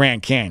family to the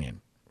Grand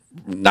Canyon.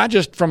 Not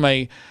just from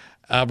a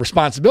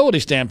responsibility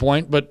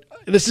standpoint, but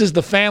this is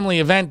the family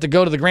event to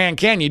go to the Grand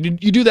Canyon.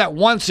 You do that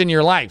once in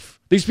your life.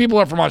 These people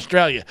are from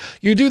Australia.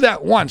 You do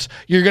that once.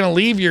 You're going to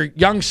leave your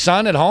young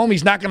son at home?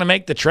 He's not going to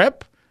make the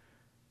trip?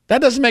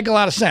 That doesn't make a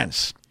lot of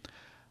sense.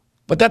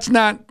 But that's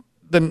not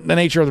the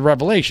nature of the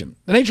revelation.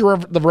 The nature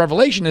of the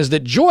revelation is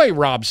that Joy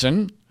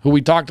Robson, who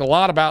we talked a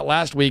lot about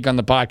last week on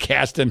the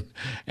podcast,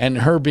 and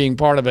her being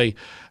part of a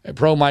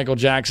pro-Michael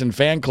Jackson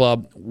fan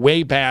club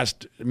way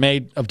past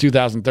May of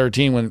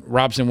 2013, when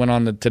Robson went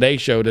on the Today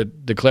Show to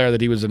declare that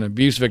he was an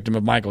abuse victim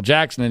of Michael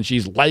Jackson, and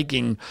she's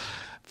liking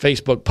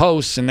Facebook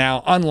posts and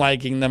now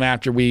unliking them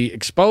after we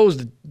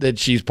exposed that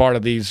she's part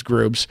of these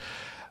groups.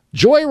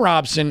 Joy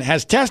Robson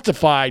has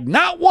testified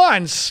not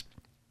once,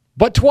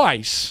 but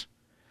twice,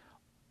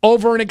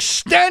 over an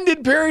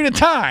extended period of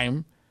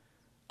time,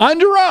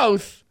 under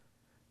oath,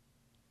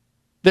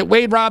 that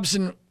Wade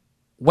Robson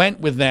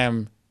went with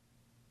them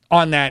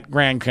on that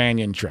Grand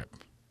Canyon trip.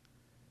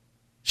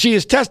 She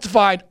has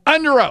testified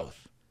under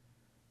oath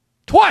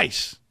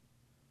twice.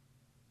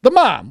 The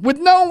mom, with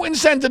no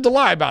incentive to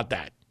lie about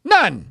that.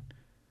 None.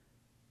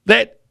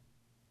 That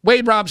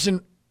Wade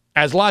Robson,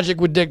 as logic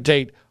would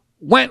dictate,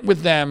 went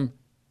with them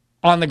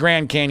on the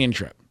Grand Canyon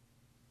trip.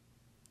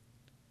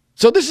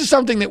 So this is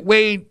something that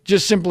Wade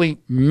just simply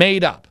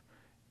made up,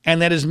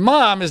 and that his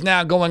mom is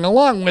now going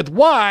along with.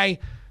 Why?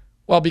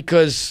 Well,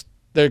 because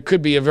there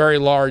could be a very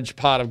large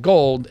pot of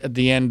gold at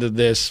the end of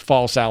this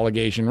false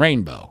allegation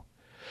rainbow.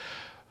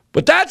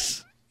 But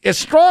that's, as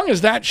strong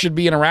as that should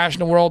be in a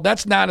rational world,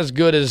 that's not as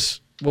good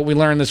as what we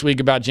learned this week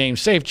about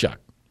James Safechuck.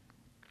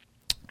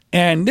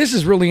 And this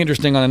is really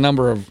interesting on a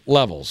number of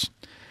levels,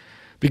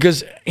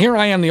 because here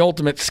I am, the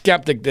ultimate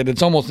skeptic, that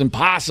it's almost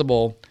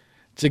impossible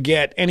to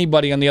get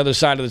anybody on the other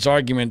side of this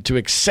argument to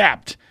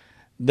accept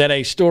that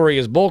a story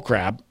is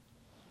bullcrap,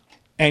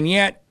 and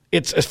yet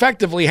it's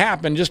effectively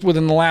happened just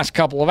within the last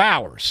couple of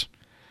hours,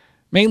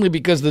 mainly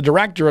because the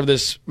director of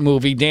this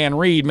movie, Dan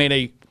Reed, made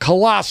a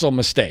colossal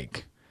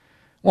mistake,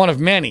 one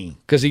of many,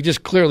 because he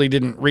just clearly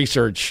didn't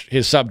research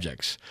his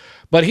subjects.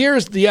 But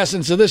here's the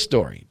essence of this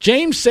story.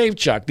 James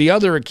Safechuck, the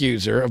other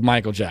accuser of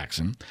Michael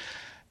Jackson,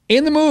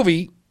 in the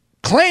movie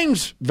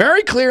claims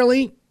very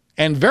clearly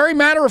and very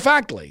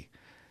matter-of-factly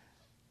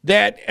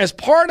that as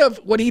part of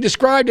what he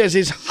described as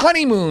his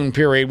honeymoon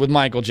period with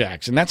Michael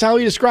Jackson, that's how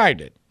he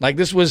described it. Like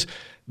this was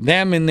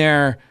them in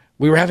their,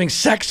 we were having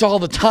sex all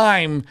the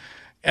time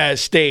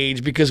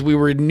stage because we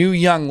were new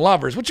young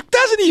lovers, which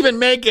doesn't even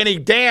make any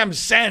damn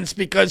sense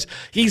because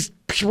he's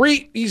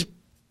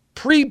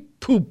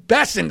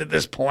pre-pubescent at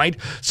this point,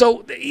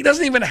 so he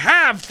doesn't even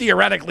have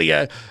theoretically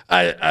a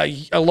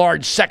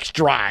large sex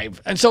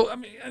drive, and so I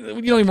mean,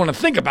 you don't even want to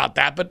think about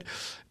that. But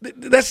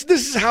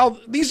these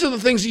are the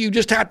things that you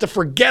just have to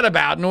forget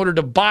about in order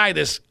to buy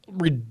this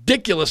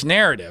ridiculous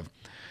narrative.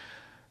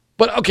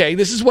 But okay,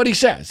 this is what he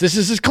says. This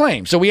is his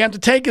claim, so we have to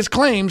take his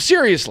claim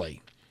seriously.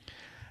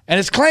 And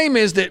his claim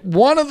is that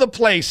one of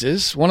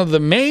the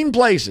main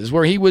places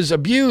where he was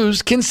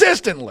abused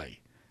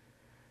consistently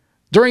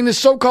during this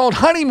so-called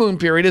honeymoon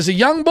period as a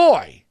young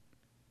boy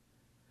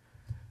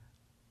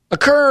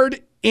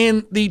occurred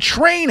in the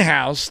train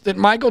house that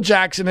Michael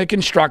Jackson had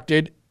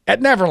constructed at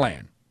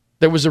Neverland.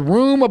 There was a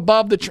room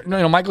above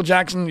the Michael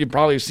Jackson, you've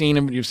probably seen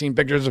him, you've seen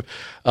pictures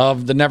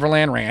of the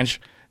Neverland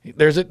Ranch.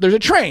 There's a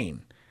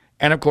train.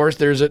 And of course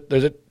there's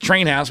a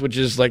train house, which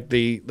is like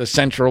the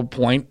central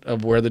point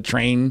of where the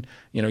train,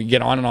 you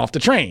get on and off the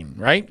train,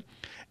 right?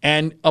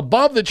 And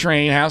above the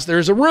train house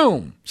there's a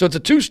room. So it's a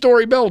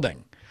 2-story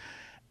building.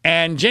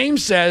 And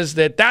James says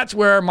that that's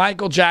where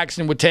Michael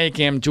Jackson would take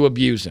him to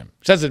abuse him.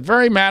 Says it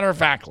very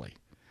matter-of-factly.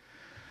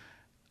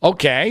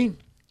 Okay.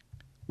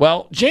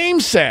 Well,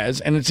 James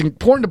says, and it's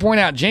important to point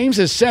out, James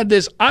has said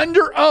this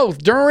under oath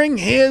during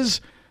his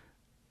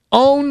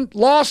own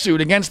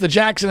lawsuit against the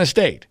Jackson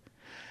estate,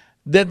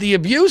 that the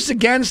abuse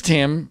against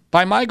him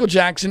by Michael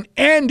Jackson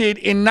ended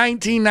in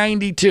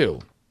 1992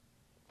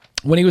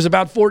 when he was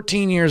about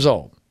 14 years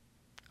old.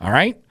 All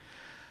right?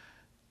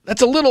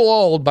 That's a little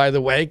old, by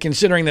the way,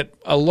 considering that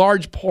a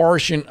large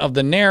portion of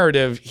the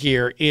narrative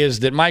here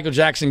is that Michael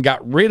Jackson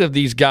got rid of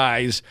these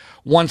guys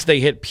once they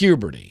hit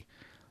puberty.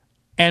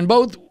 And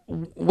both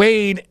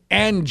Wade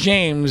and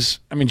James,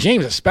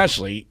 James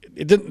especially,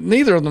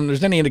 neither of them,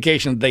 there's any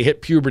indication that they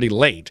hit puberty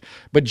late.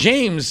 But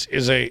James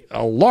is a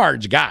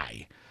large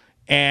guy.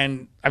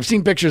 And I've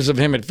seen pictures of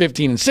him at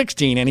 15 and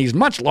 16, and he's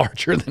much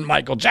larger than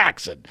Michael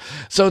Jackson.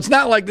 So it's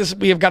not like this,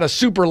 we have got a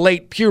super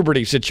late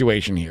puberty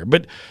situation here.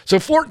 But so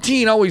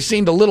 14 always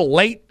seemed a little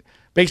late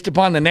based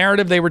upon the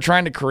narrative they were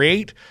trying to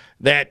create,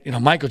 that,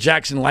 Michael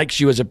Jackson likes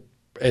you as a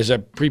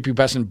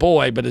prepubescent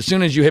boy, but as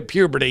soon as you hit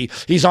puberty,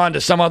 he's on to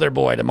some other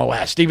boy to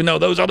molest, even though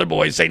those other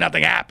boys say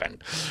nothing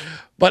happened.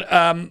 But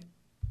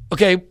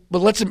okay, but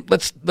let's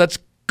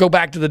go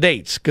back to the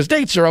dates, because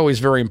dates are always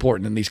very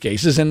important in these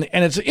cases, and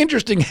it's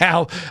interesting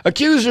how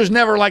accusers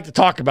never like to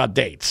talk about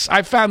dates.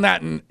 I've found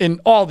that in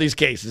all these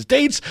cases.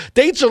 Dates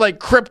are like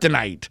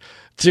kryptonite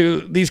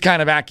to these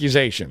kind of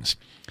accusations.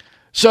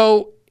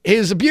 So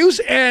his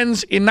abuse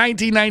ends in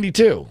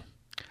 1992.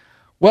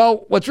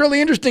 Well, what's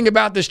really interesting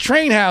about this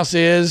train house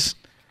is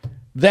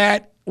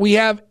that we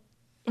have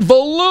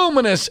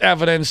voluminous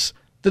evidence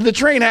that the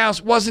train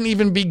house wasn't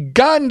even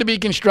begun to be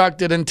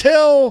constructed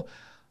until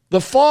the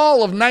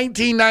fall of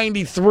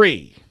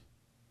 1993,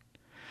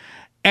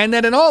 and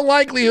that in all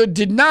likelihood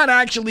did not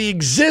actually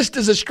exist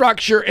as a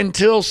structure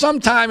until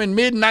sometime in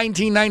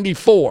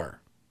mid-1994.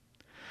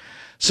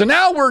 So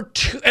now we're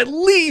at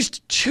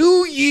least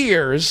 2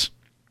 years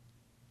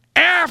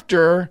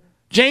after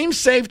James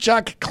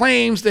Safechuck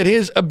claims that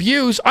his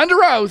abuse,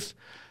 under oath,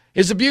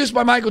 his abuse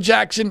by Michael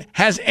Jackson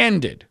has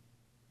ended.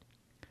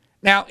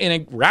 Now, in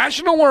a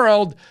rational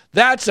world,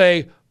 that's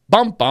a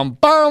bum.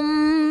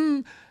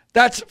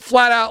 That's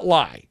flat out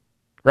lie,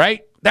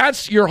 right?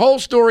 That's your whole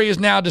story is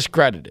now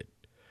discredited.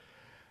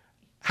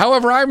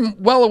 However, I'm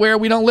well aware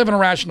we don't live in a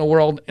rational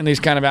world in these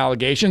kind of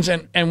allegations.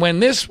 And when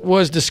this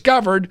was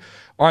discovered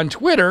on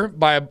Twitter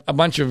by a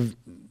bunch of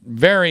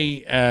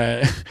very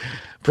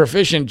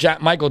proficient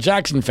Michael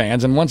Jackson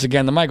fans, and once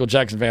again, the Michael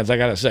Jackson fans, I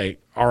got to say,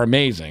 are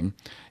amazing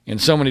in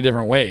so many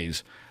different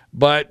ways.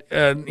 But,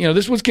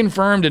 this was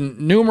confirmed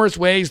in numerous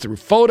ways through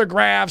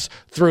photographs,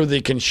 through the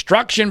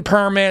construction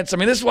permits.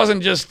 This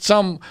wasn't just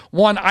some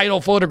one idle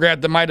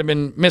photograph that might have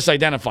been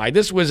misidentified.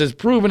 This was as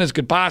proven as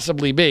could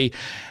possibly be.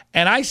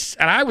 And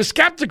I was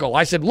skeptical.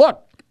 I said,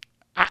 look,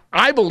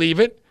 I believe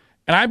it,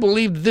 and I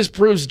believe that this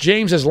proves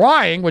James is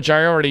lying, which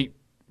I already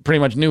pretty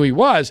much knew he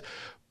was.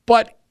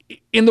 But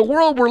in the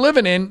world we're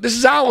living in, this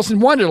is Alice in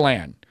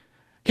Wonderland.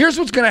 Here's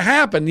what's going to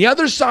happen. The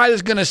other side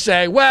is going to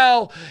say,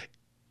 well,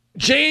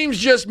 James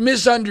just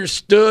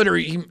misunderstood or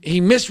he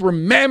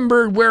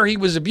misremembered where he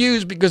was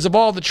abused because of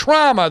all the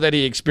trauma that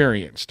he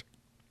experienced.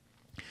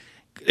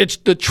 It's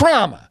the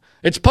trauma.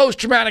 It's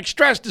post-traumatic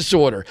stress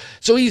disorder.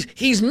 So he's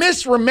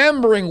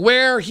misremembering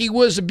where he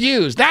was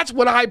abused. That's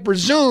what I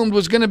presumed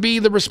was going to be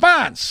the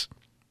response.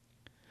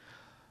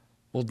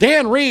 Well,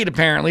 Dan Reed,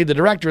 apparently, the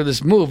director of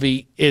this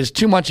movie, is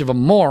too much of a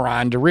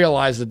moron to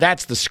realize that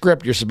that's the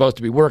script you're supposed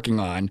to be working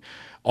on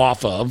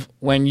off of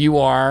when you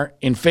are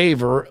in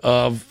favor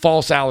of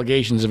false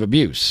allegations of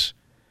abuse.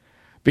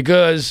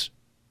 Because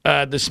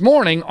this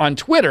morning on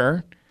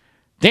Twitter,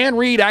 Dan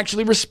Reed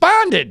actually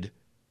responded,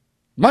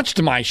 much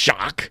to my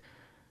shock,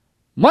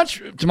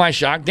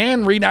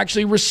 Dan Reed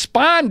actually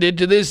responded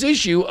to this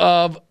issue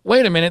of,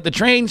 wait a minute, the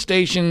train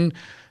station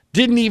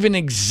didn't even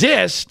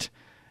exist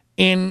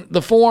in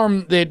the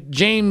form that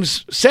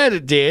James said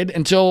it did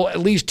until at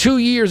least 2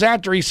 years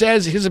after he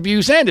says his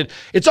abuse ended.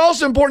 It's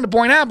also important to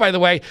point out, by the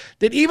way,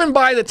 that even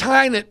by the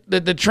time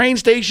that the train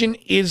station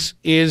is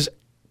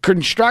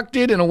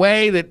constructed in a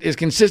way that is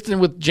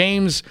consistent with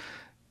James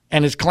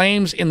and his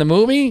claims in the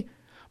movie,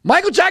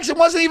 Michael Jackson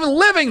wasn't even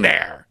living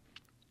there.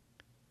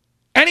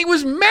 And he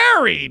was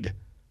married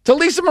to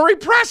Lisa Marie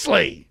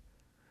Presley.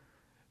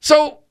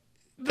 So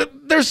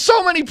there's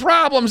so many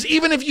problems,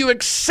 even if you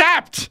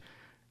accept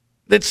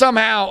that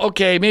somehow,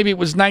 okay, maybe it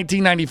was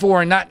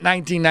 1994 and not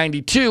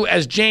 1992,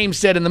 as James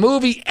said in the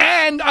movie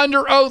and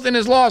under oath in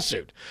his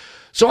lawsuit.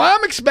 So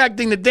I'm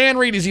expecting that Dan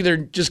Reed is either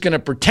just going to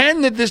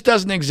pretend that this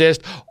doesn't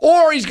exist,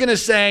 or he's going to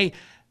say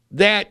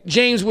that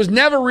James was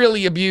never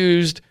really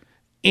abused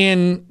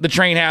in the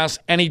train house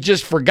and he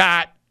just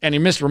forgot and he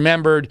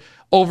misremembered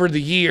over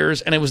the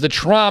years, and it was the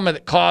trauma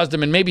that caused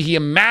him, and maybe he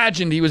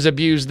imagined he was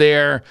abused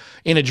there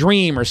in a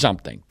dream or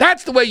something.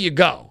 That's the way you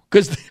go,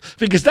 because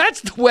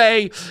that's the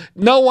way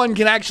no one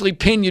can actually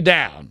pin you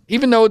down.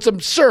 Even though it's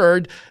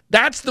absurd,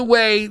 that's the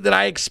way that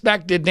I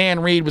expected Dan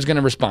Reed was going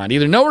to respond.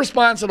 Either no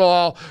response at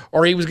all,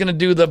 or he was going to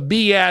do the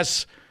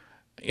BS,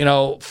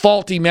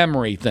 faulty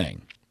memory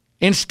thing.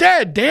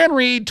 Instead, Dan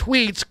Reed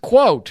tweets,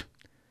 quote,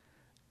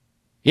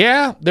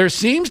 "Yeah, there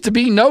seems to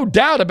be no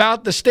doubt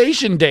about the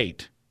station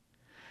date.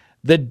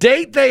 The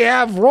date they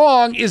have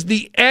wrong is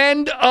the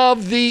end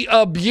of the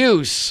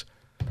abuse."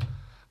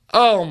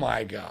 Oh,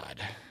 my God.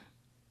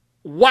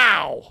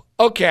 Wow.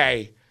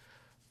 Okay.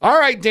 All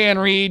right, Dan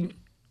Reed.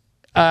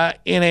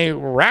 In a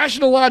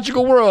rational,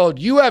 logical world,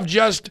 you have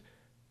just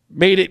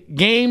made it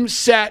game,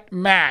 set,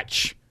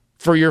 match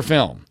for your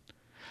film.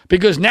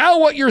 Because now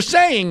what you're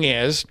saying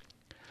is,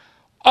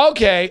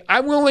 okay,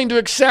 I'm willing to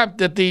accept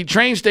that the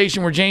train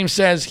station where James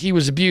says he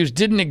was abused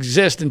didn't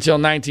exist until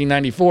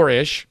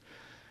 1994-ish.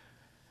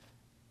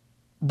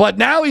 But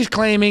now he's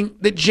claiming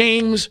that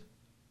James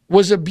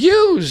was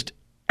abused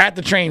at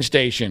the train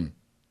station.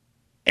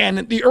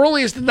 And the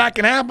earliest that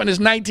can happen is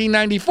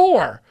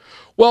 1994.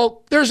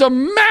 Well, there's a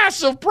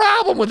massive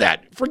problem with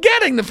that.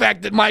 Forgetting the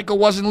fact that Michael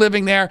wasn't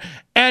living there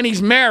and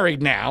he's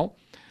married now.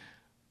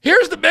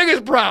 Here's the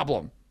biggest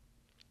problem.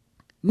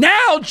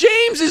 Now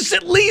James is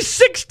at least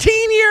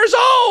 16 years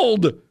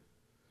old.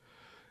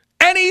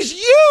 And he's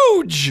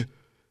huge.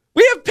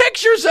 We have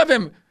pictures of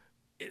him.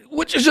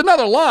 Which is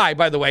another lie,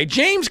 by the way.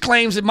 James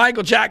claims that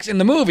Michael Jackson, in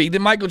the movie,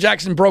 that Michael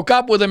Jackson broke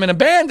up with him and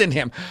abandoned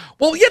him.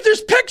 Well, yet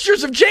there's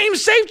pictures of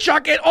James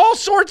Safechuck at all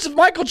sorts of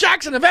Michael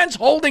Jackson events,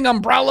 holding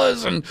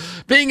umbrellas and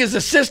being his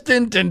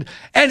assistant. And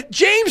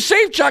James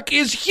Safechuck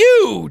is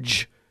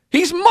huge.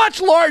 He's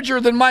much larger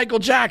than Michael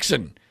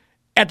Jackson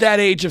at that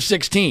age of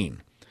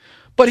 16.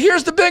 But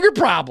here's the bigger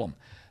problem.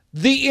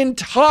 The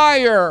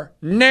entire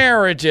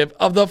narrative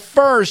of the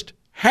first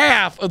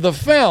half of the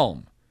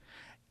film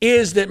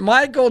is that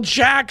Michael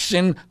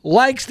Jackson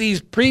likes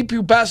these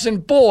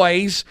prepubescent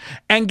boys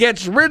and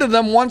gets rid of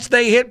them once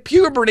they hit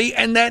puberty,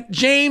 and that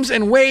James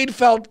and Wade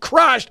felt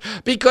crushed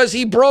because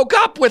he broke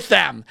up with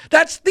them.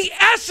 That's the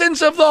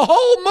essence of the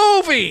whole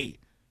movie.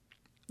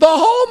 The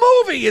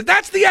whole movie,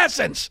 that's the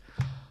essence.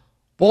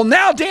 Well,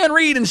 now Dan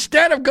Reed,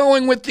 instead of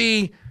going with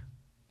the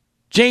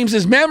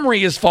James's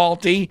memory is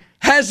faulty,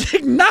 has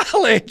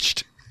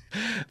acknowledged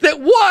that,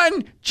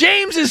 one,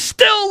 James is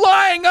still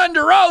lying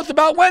under oath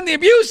about when the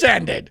abuse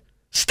ended.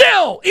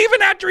 Still,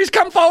 even after he's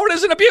come forward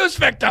as an abuse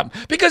victim,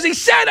 because he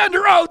said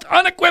under oath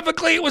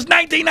unequivocally it was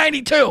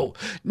 1992.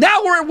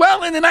 Now we're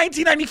well into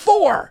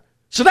 1994.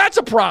 So that's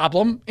a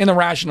problem in the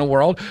rational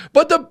world.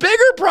 But the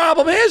bigger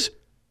problem is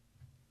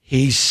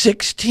he's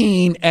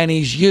 16 and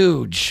he's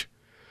huge.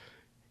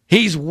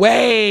 He's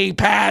way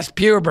past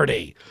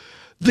puberty.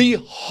 The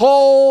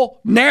whole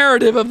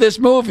narrative of this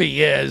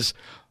movie is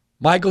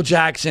Michael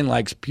Jackson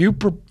likes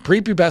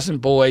prepubescent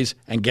boys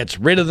and gets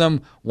rid of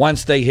them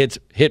once they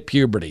hit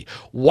puberty.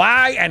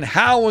 Why and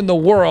how in the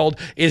world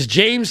is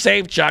James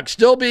Safechuck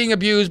still being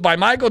abused by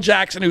Michael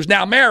Jackson, who's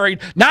now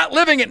married, not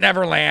living at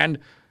Neverland,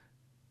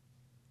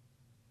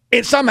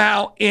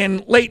 somehow in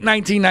late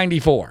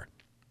 1994?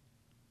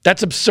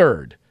 That's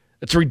absurd.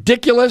 It's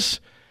ridiculous,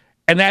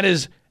 and that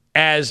is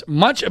as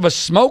much of a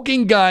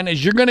smoking gun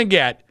as you're going to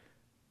get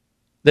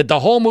that the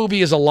whole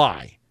movie is a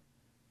lie.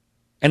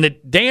 And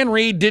that Dan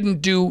Reed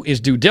didn't do his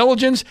due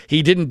diligence.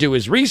 He didn't do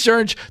his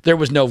research. There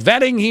was no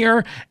vetting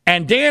here.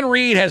 And Dan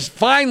Reed has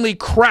finally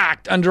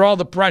cracked under all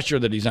the pressure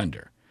that he's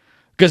under.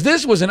 Because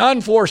this was an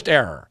unforced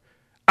error.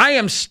 I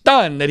am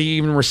stunned that he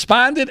even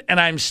responded, and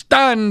I'm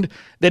stunned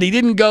that he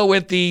didn't go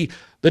with the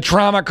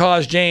trauma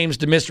caused James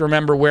to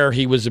misremember where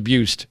he was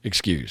abused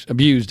excuse.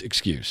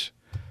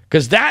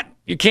 Because that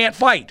you can't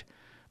fight.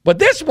 But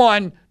this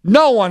one,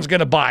 no one's going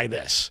to buy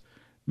this.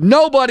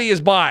 Nobody is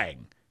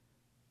buying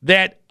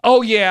that,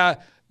 oh yeah,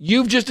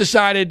 you've just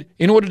decided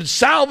in order to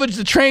salvage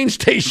the train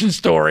station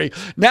story,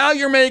 now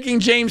you're making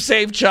James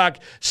Safechuck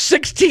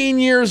 16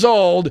 years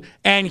old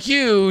and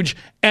huge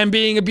and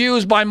being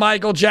abused by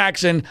Michael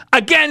Jackson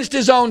against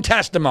his own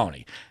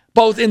testimony,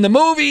 both in the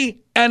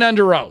movie and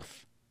under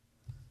oath.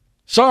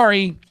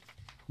 Sorry,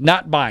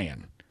 not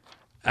buying.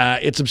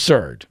 It's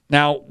absurd.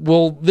 Now,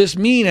 will this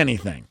mean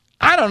anything?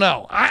 I don't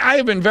know. I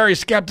have been very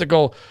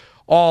skeptical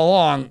all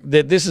along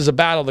that this is a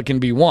battle that can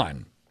be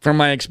won from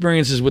my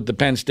experiences with the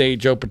Penn State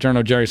Joe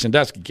Paterno, Jerry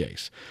Sandusky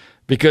case,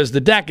 because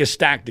the deck is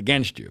stacked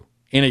against you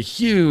in a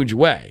huge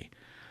way.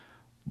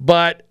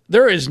 But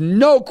there is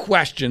no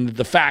question that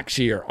the facts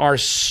here are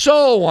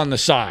so on the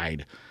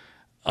side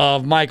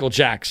of Michael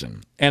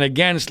Jackson and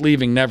against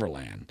Leaving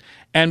Neverland.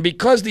 And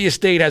because the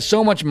estate has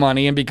so much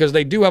money and because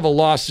they do have a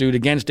lawsuit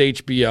against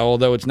HBO,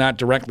 although it's not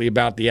directly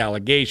about the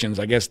allegations,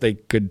 I guess they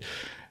could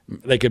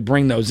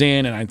bring those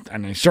in,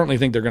 and I certainly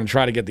think they're going to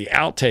try to get the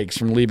outtakes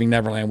from Leaving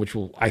Neverland, which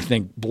will, I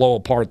think, blow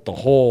apart the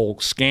whole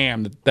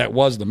scam that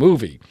was the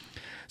movie.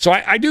 So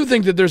I do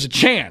think that there's a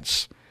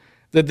chance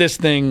that this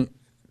thing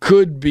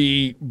could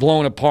be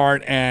blown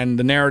apart and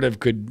the narrative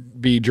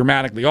could be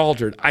dramatically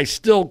altered. I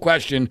still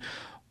question,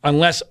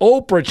 unless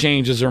Oprah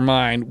changes her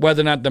mind,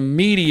 whether or not the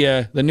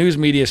media, the news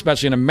media,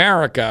 especially in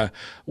America,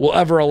 will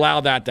ever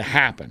allow that to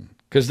happen,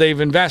 because they've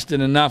invested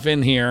enough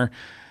in here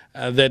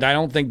that I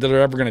don't think that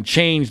they're ever going to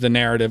change the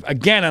narrative.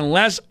 Again,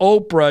 unless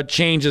Oprah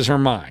changes her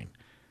mind.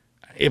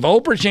 If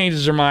Oprah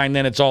changes her mind,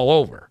 then it's all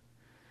over.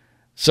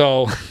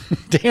 So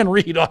Dan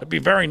Reed ought to be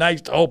very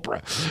nice to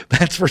Oprah.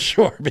 That's for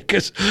sure,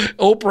 because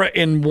Oprah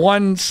in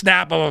one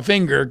snap of a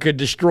finger could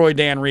destroy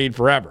Dan Reed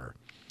forever.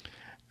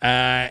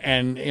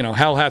 And,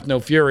 hell hath no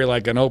fury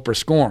like an Oprah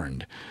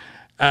scorned.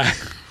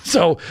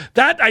 So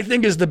that, I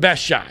think, is the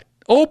best shot.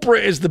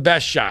 Oprah is the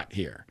best shot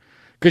here,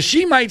 because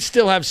she might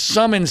still have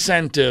some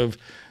incentive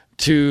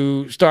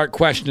to start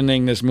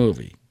questioning this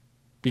movie,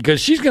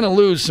 because she's going to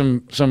lose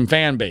some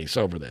fan base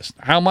over this.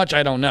 How much,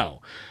 I don't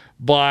know.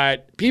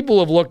 But people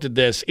have looked at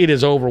this. It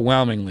is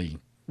overwhelmingly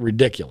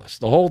ridiculous.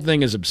 The whole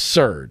thing is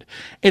absurd.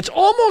 It's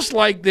almost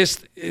like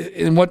this,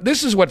 and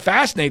this is what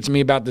fascinates me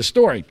about this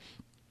story.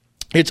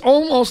 It's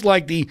almost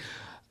like the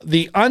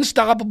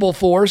unstoppable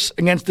force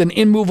against an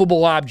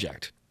immovable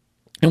object.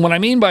 And what I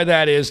mean by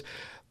that is,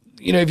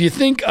 if you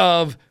think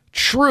of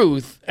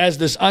truth as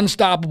this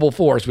unstoppable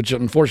force, which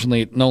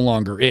unfortunately it no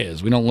longer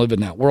is. We don't live in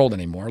that world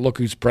anymore. Look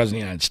who's president of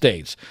the United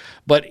States.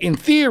 But in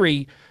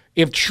theory,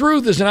 if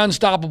truth is an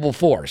unstoppable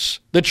force,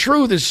 the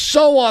truth is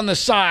so on the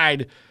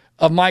side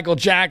of Michael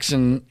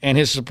Jackson and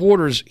his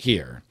supporters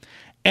here.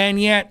 And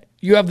yet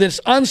you have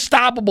this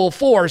unstoppable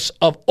force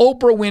of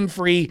Oprah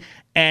Winfrey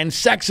and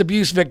sex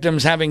abuse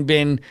victims having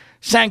been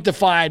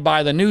sanctified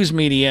by the news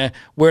media,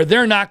 where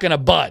they're not going to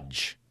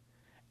budge.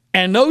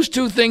 And those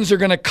two things are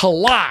going to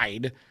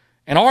collide,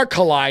 and are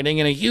colliding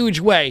in a huge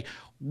way.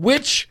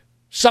 Which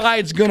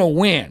side's going to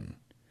win?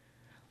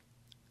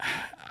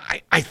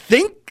 I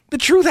think the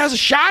truth has a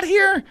shot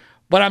here,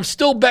 but I'm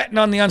still betting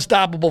on the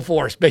unstoppable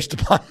force based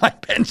upon my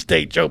Penn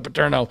State Joe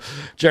Paterno,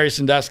 Jerry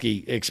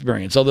Sandusky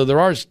experience. Although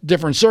there are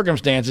different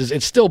circumstances,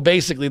 it's still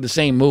basically the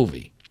same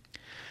movie.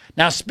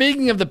 Now,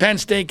 speaking of the Penn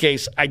State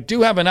case, I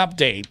do have an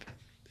update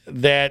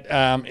that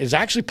is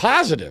actually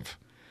positive.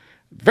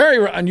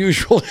 Very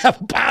unusual to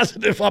have a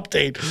positive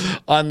update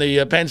on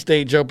the Penn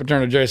State Joe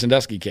Paterno, Jerry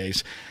Sandusky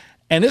case.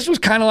 And this was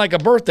kind of like a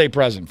birthday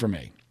present for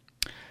me.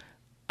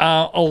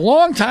 A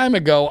long time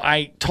ago,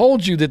 I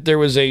told you that there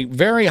was a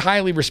very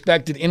highly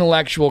respected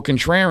intellectual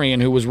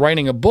contrarian who was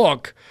writing a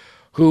book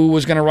who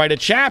was going to write a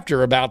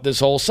chapter about this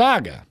whole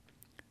saga.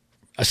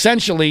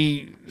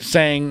 Essentially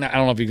saying, I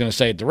don't know if you're going to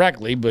say it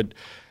directly, but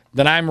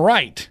that I'm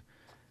right.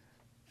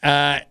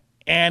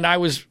 And I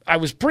was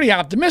pretty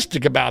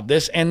optimistic about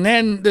this, and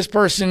then this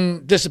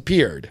person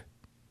disappeared.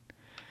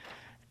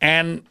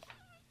 And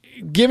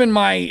given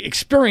my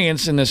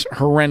experience in this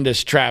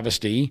horrendous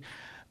travesty,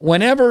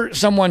 whenever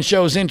someone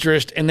shows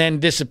interest and then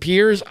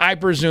disappears, I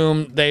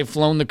presume they've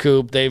flown the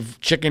coop, they've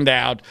chickened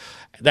out.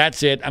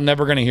 That's it. I'm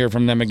never going to hear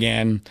from them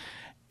again.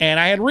 And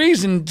I had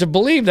reason to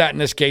believe that in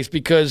this case,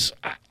 because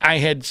I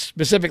had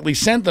specifically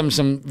sent them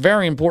some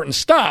very important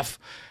stuff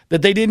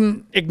that they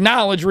didn't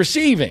acknowledge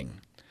receiving.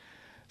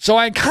 So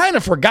I had kind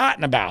of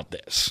forgotten about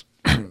this.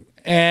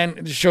 And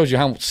it just shows you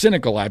how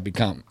cynical I've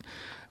become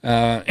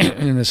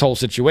in this whole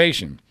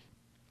situation.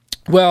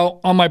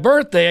 Well, on my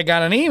birthday, I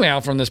got an email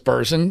from this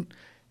person.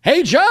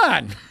 Hey,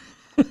 John,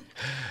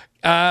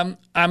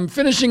 I'm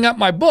finishing up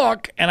my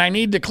book, and I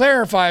need to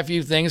clarify a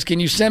few things. Can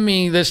you send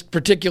me this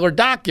particular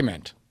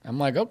document? I'm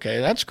like,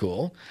 okay, that's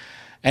cool.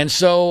 And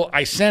so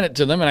I sent it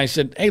to them, and I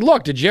said, hey,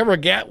 look, did you ever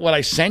get what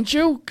I sent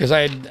you? Because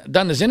I had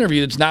done this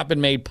interview that's not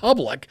been made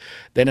public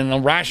that in a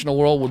rational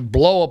world would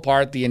blow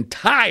apart the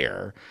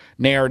entire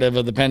narrative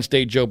of the Penn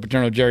State Joe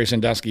Paterno, Jerry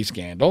Sandusky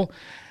scandal.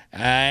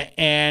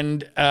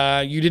 And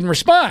you didn't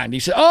respond. He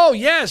said, oh,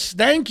 yes,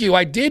 thank you.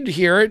 I did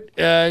hear it.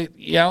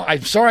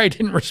 I'm sorry I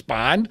didn't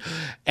respond.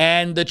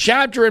 And the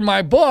chapter in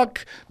my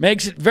book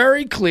makes it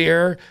very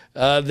clear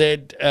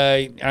that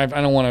I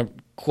don't want to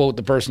quote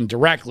the person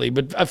directly,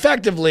 but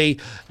effectively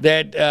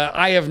that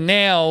I have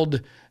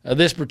nailed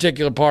this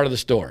particular part of the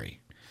story.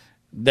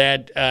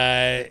 That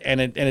and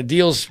it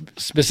deals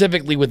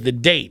specifically with the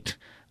date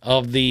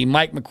of the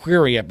Mike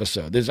McQueary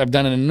episode. I've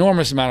done an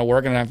enormous amount of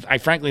work, and I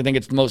frankly think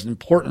it's the most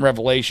important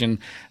revelation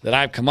that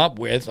I've come up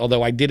with,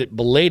 although I did it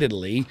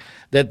belatedly,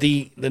 that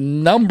the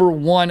number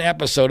one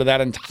episode of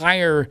that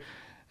entire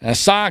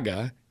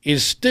saga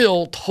is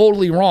still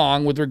totally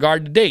wrong with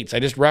regard to dates. I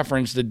just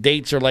referenced that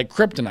dates are like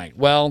kryptonite.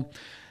 Well,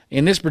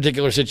 in this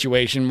particular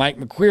situation, Mike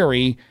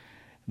McQueary,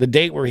 the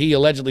date where he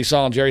allegedly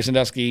saw Jerry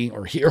Sandusky,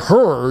 or he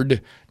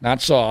heard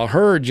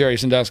Jerry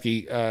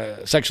Sandusky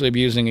sexually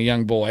abusing a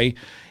young boy,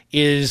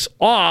 is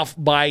off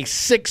by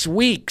 6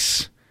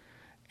 weeks.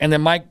 And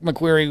then Mike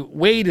McQueary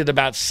waited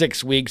about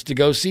 6 weeks to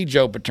go see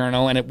Joe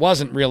Paterno, and it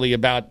wasn't really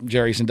about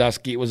Jerry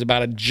Sandusky. It was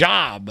about a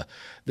job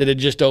that had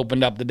just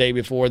opened up the day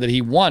before that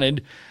he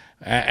wanted,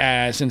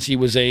 since he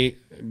was a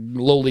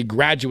lowly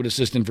graduate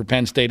assistant for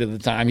Penn State at the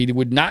time. He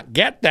would not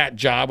get that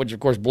job, which of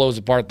course blows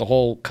apart the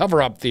whole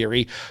cover-up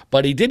theory,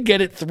 but he did get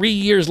it 3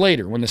 years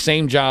later when the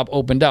same job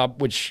opened up,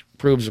 which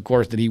proves, of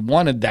course, that he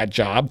wanted that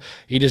job.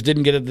 He just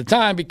didn't get it at the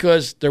time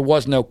because there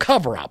was no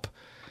cover-up.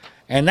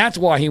 And that's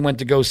why he went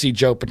to go see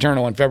Joe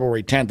Paterno on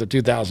February 10th of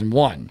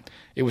 2001.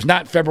 It was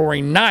not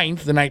February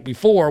 9th, the night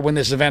before, when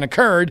this event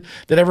occurred,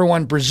 that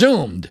everyone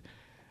presumed,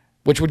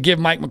 which would give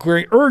Mike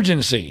McQueary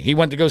urgency. He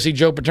went to go see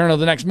Joe Paterno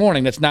the next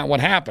morning. That's not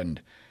what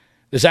happened.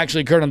 This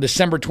actually occurred on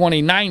December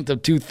 29th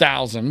of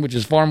 2000, which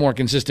is far more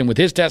consistent with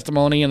his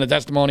testimony and the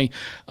testimony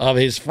of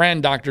his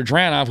friend, Dr.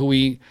 Dranoff, who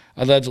he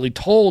allegedly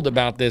told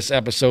about this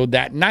episode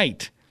that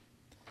night.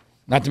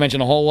 Not to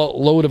mention a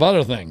whole load of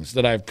other things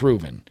that I've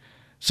proven.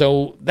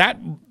 So that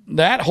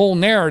whole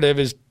narrative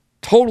is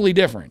totally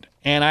different.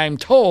 And I'm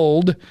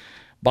told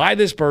by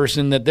this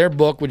person that their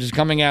book, which is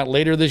coming out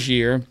later this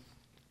year,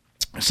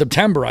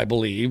 September, I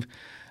believe,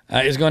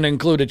 is going to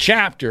include a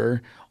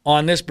chapter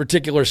on this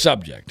particular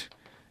subject.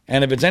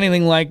 And if it's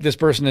anything like this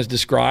person has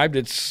described,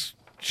 it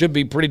should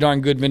be pretty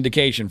darn good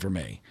vindication for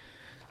me.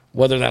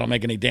 Whether that'll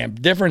make any damn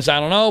difference,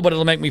 I don't know, but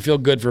it'll make me feel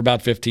good for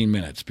about 15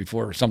 minutes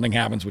before something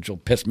happens which will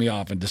piss me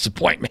off and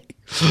disappoint me.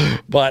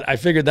 But I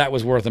figured that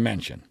was worth a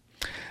mention.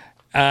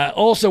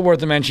 Also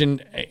worth a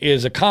mention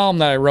is a column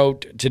that I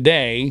wrote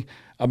today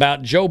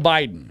about Joe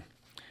Biden.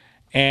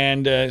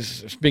 And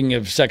speaking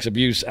of sex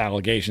abuse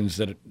allegations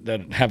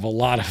that have a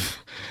lot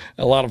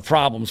of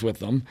problems with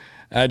them,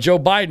 Joe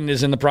Biden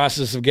is in the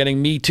process of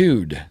getting Me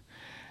Too'd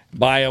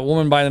by a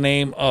woman by the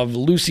name of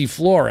Lucy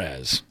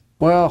Flores.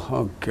 Well,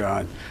 oh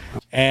God.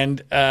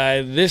 And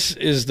this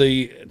is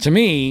the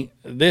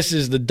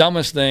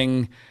dumbest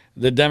thing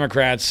the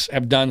Democrats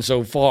have done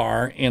so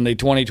far in the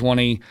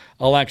 2020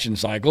 election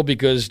cycle,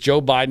 because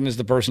Joe Biden is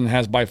the person that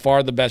has by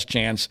far the best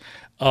chance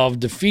of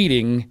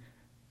defeating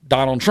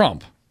Donald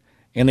Trump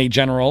in the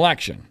general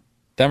election.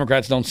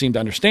 Democrats don't seem to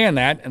understand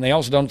that, and they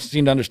also don't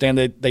seem to understand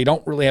that they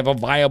don't really have a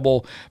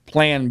viable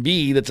plan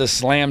B that's a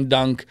slam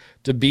dunk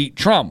to beat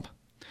Trump.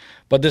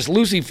 But this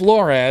Lucy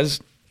Flores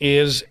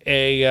is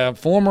a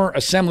former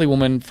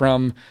assemblywoman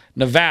from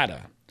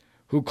Nevada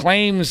who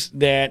claims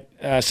that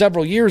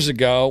several years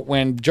ago,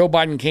 when Joe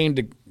Biden came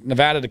to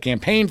Nevada to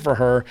campaign for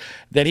her,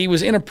 that he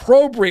was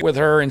inappropriate with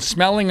her and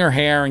smelling her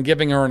hair and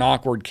giving her an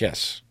awkward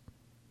kiss.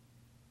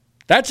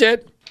 That's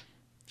it.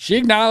 She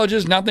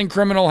acknowledges nothing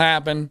criminal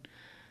happened.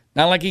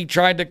 Not like he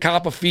tried to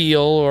cop a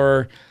feel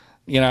or,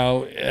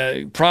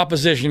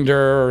 propositioned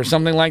her or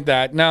something like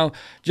that. No,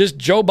 just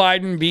Joe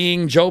Biden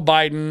being Joe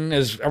Biden,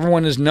 as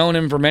everyone has known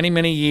him for many,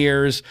 many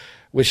years,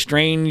 with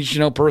strange,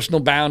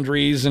 personal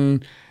boundaries,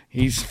 and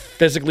he's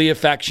physically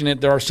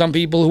affectionate. There are some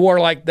people who are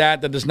like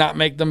that. That does not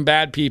make them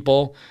bad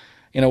people.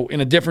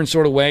 In a different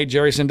sort of way.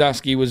 Jerry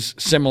Sandusky was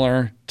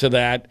similar to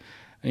that.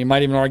 And you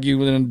might even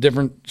argue in a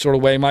different sort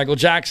of way Michael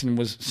Jackson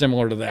was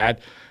similar to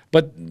that.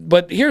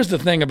 But here's the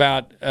thing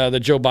about the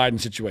Joe Biden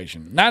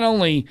situation. Not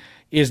only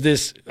is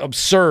this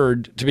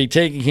absurd to be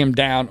taking him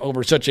down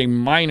over such a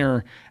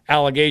minor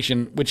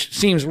allegation, which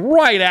seems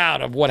right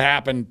out of what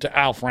happened to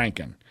Al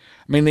Franken.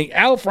 I mean, the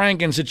Al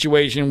Franken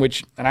situation,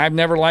 and I've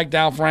never liked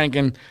Al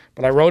Franken,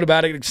 but I wrote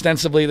about it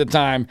extensively at the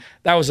time,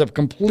 that was a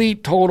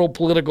complete, total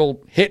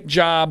political hit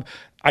job.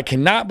 I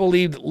cannot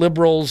believe that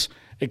liberals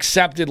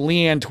accepted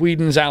Leanne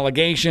Tweeden's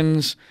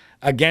allegations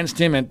against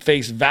him at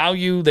face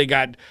value. They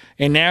got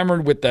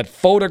enamored with that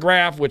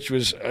photograph, which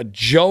was a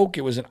joke.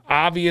 It was an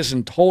obvious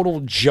and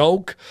total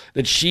joke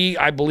that she,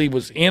 I believe,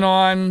 was in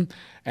on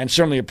and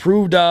certainly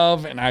approved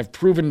of. And I've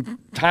proven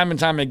time and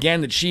time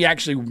again that she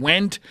actually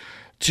went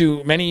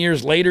to many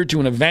years later to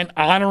an event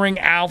honoring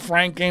Al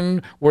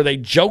Franken where they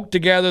joked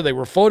together. They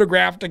were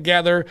photographed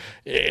together.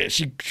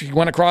 She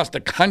went across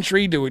the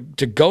country to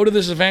go to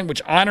this event,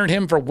 which honored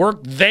him for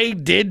work they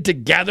did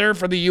together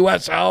for the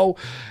USO.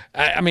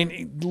 I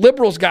mean,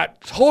 liberals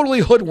got totally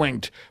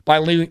hoodwinked by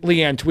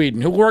Leanne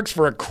Tweeden, who works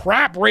for a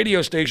crap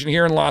radio station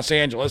here in Los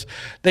Angeles.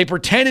 They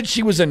pretended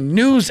she was a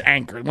news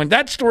anchor. When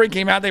that story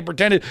came out, they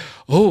pretended,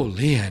 oh,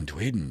 Leanne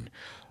Tweeden,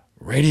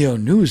 radio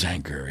news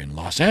anchor in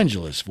Los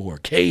Angeles for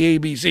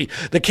KABC.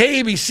 The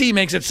KABC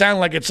makes it sound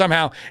like it's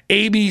somehow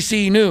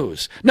ABC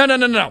News. No.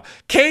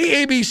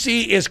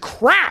 KABC is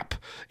crap.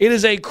 It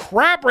is a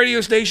crap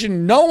radio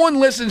station no one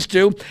listens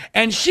to,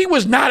 and she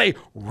was not a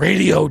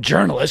radio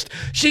journalist.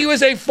 She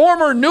was a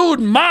former nude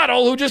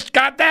model who just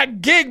got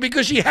that gig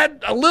because she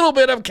had a little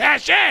bit of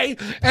cachet,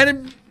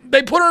 and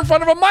they put her in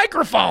front of a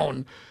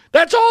microphone.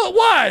 That's all it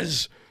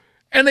was.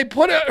 And they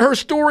put her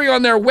story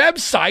on their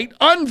website,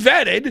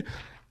 unvetted,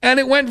 and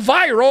it went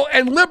viral,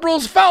 and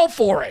liberals fell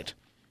for it.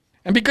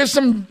 And because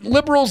some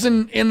liberals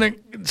in the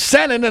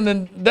Senate and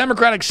the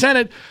Democratic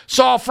Senate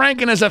saw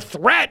Franken as a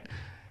threat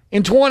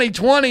in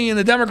 2020 in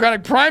the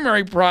Democratic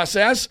primary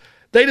process,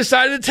 they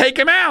decided to take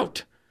him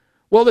out.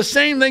 Well, the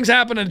same things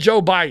happened to Joe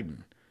Biden.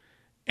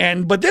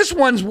 But this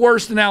one's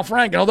worse than Al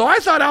Franken, although I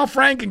thought Al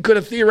Franken could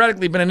have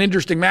theoretically been an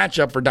interesting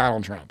matchup for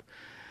Donald Trump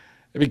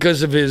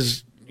because of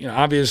his,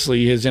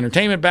 obviously his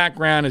entertainment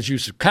background, his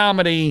use of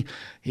comedy,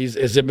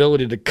 his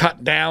ability to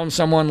cut down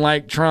someone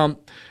like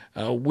Trump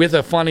with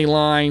a funny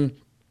line.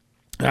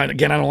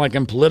 Again, I don't like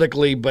him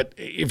politically, but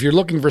if you're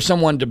looking for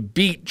someone to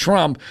beat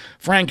Trump,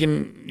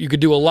 Franken, you could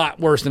do a lot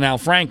worse than Al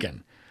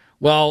Franken.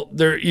 Well,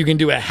 you can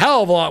do a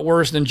hell of a lot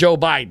worse than Joe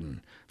Biden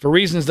for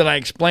reasons that I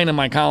explain in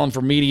my column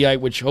for Mediaite,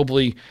 which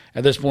hopefully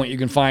at this point you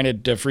can find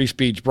at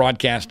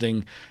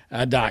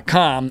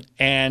freespeechbroadcasting.com.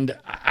 And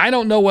I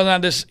don't know whether or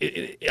not this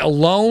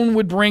alone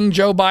would bring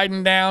Joe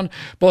Biden down.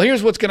 But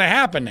here's what's going to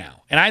happen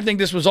now. And I think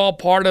this was all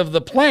part of the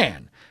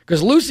plan.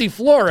 Because Lucy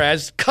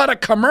Flores cut a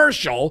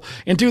commercial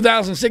in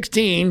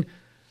 2016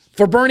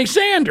 for Bernie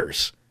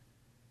Sanders.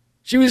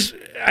 She was,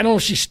 I don't know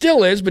if she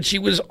still is, but she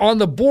was on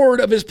the board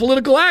of his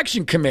political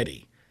action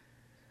committee.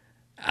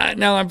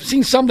 Now, I've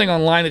seen something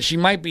online that she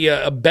might be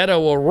a Beto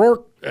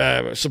O'Rourke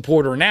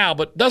supporter now,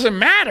 but doesn't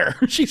matter.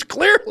 She's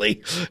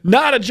clearly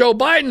not a Joe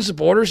Biden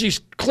supporter. She's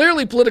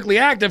clearly politically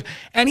active.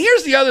 And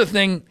here's the other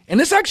thing, and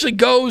this actually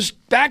goes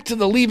back to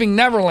the Leaving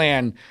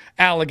Neverland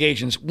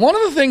allegations. One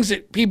of the things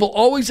that people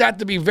always have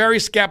to be very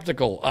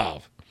skeptical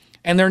of,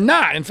 and they're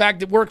not. In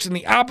fact, it works in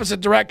the opposite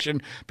direction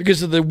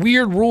because of the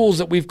weird rules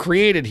that we've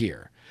created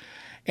here.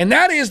 And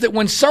that is that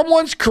when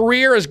someone's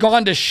career has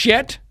gone to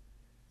shit,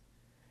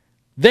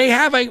 they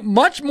have a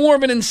much more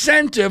of an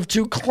incentive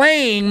to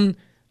claim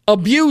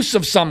abuse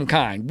of some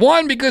kind.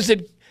 One, because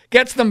it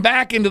gets them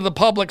back into the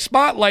public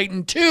spotlight,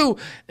 and two,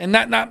 and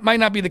that might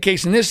not be the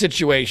case in this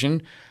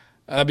situation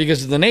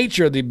because of the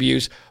nature of the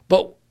abuse,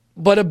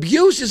 but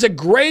abuse is a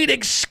great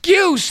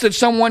excuse that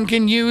someone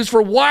can use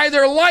for why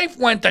their life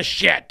went to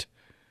shit.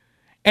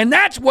 And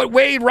that's what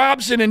Wade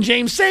Robson and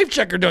James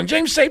Safechuck are doing.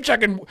 James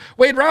Safechuck and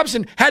Wade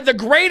Robson had the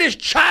greatest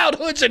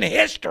childhoods in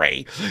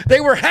history. They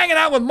were hanging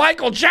out with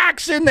Michael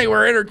Jackson. They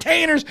were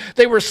entertainers.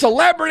 They were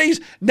celebrities.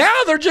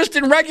 Now they're just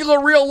in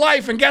regular real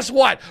life. And guess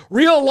what?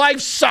 Real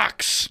life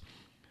sucks.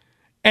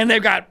 And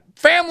they've got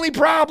family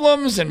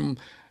problems and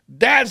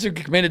dads who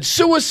committed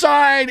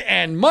suicide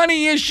and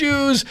money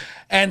issues,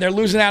 and they're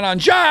losing out on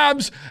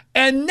jobs.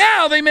 And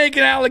now they make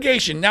an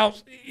allegation. Now,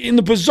 in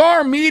the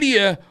bizarre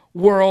media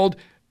world,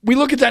 we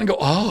look at that and go,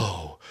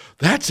 oh,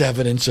 that's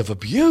evidence of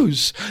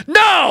abuse.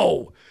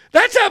 No!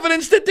 That's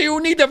evidence that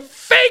you need to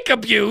fake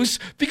abuse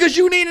because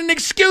you need an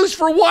excuse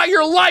for why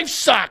your life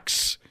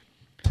sucks.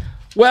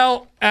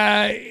 Well,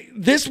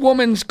 this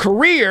woman's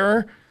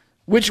career,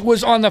 which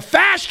was on the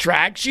fast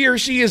track, she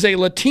is a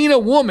Latina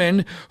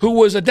woman who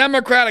was a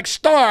Democratic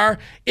star,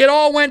 it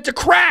all went to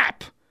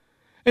crap.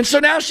 And so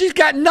now she's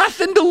got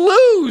nothing to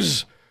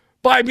lose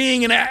by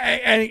being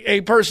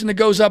a person that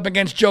goes up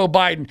against Joe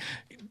Biden.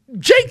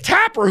 Jake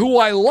Tapper, who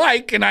I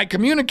like and I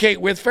communicate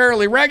with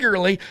fairly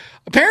regularly,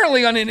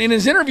 apparently in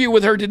his interview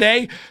with her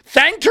today,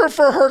 thanked her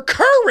for her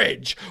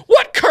courage.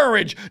 What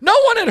courage? No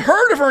one had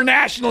heard of her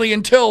nationally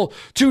until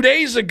 2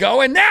 days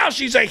ago, and now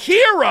she's a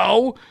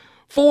hero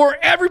for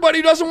everybody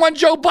who doesn't want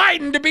Joe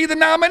Biden to be the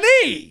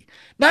nominee.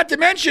 Not to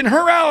mention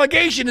her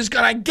allegation is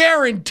going to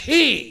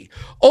guarantee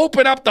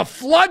open up the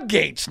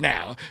floodgates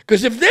now.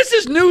 Because if this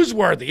is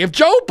newsworthy, if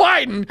Joe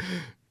Biden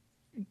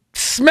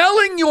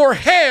smelling your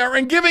hair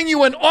and giving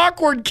you an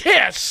awkward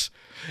kiss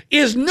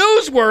is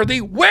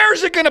newsworthy,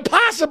 where's it going to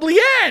possibly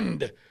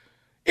end?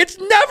 It's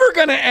never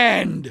going to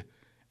end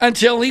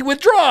until he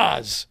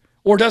withdraws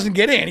or doesn't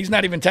get in. He's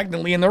not even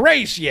technically in the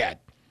race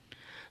yet.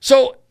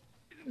 So,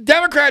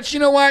 Democrats, you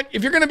know what?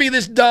 If you're going to be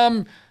this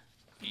dumb,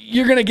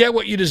 you're going to get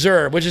what you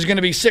deserve, which is going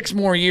to be 6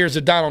 more years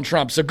of Donald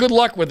Trump. So good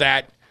luck with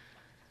that.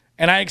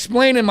 And I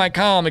explain in my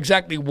column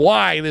exactly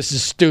why this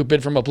is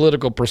stupid from a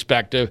political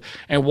perspective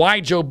and why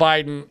Joe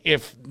Biden,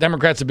 if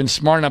Democrats had been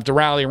smart enough to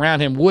rally around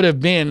him, would have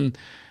been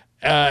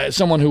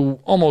someone who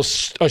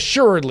almost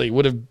assuredly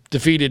would have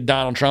defeated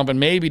Donald Trump and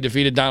maybe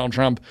defeated Donald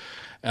Trump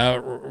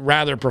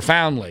rather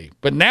profoundly.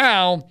 But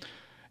now,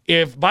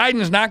 if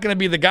Biden is not going to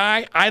be the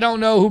guy, I don't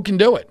know who can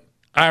do it.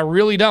 I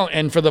really don't.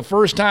 And for the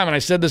first time, and I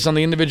said this on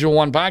the Individual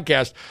One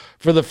podcast,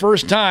 for the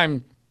first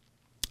time,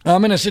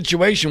 I'm in a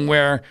situation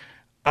where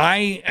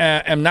I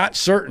am not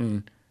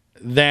certain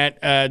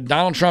that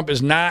Donald Trump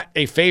is not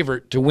a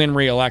favorite to win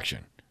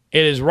re-election.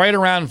 It is right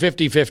around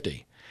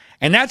 50-50.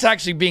 And that's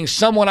actually being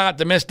somewhat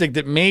optimistic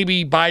that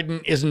maybe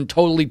Biden isn't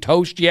totally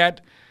toast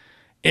yet.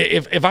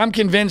 If I'm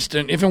convinced,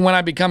 and if and when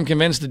I become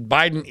convinced that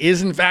Biden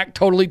is in fact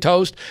totally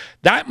toast,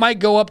 that might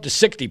go up to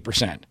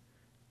 60%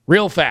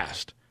 real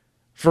fast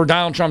for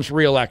Donald Trump's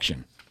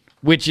reelection,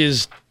 which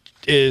is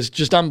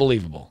just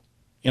unbelievable.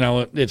 You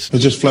know, it's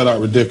just flat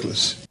out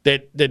ridiculous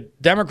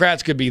that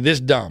Democrats could be this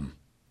dumb,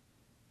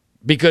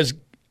 because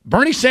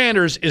Bernie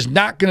Sanders is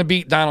not going to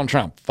beat Donald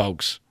Trump,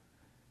 folks.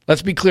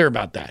 Let's be clear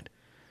about that.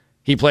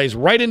 He plays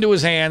right into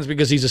his hands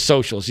because he's a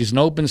socialist. He's an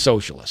open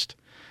socialist.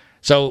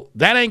 So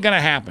that ain't going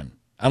to happen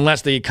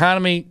unless the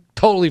economy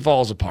totally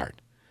falls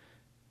apart.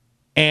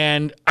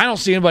 And I don't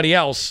see anybody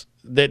else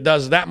that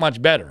does that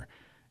much better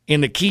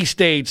in the key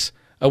states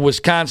of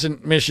Wisconsin,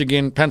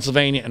 Michigan,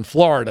 Pennsylvania, and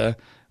Florida,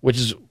 which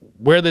is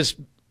where this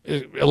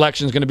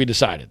election is going to be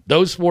decided.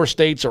 Those 4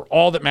 states are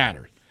all that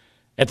matter.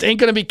 It ain't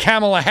going to be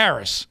Kamala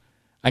Harris.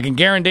 I can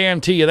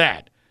guarantee you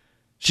that.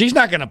 She's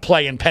not going to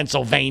play in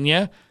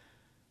Pennsylvania.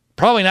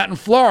 Probably not in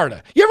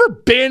Florida. You ever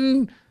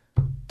been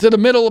to the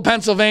middle of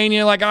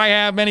Pennsylvania like I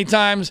have many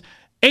times?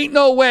 Ain't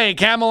no way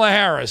Kamala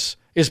Harris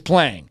is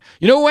playing.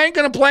 You know who ain't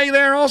going to play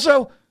there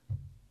also?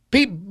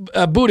 Pete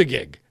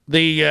Buttigieg,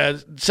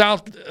 the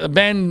South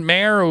Bend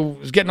mayor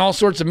who's getting all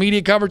sorts of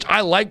media coverage.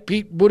 I like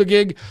Pete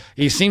Buttigieg.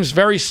 He seems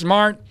very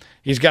smart.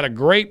 He's got a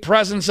great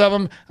presence of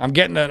him. I'm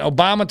getting an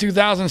Obama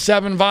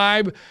 2007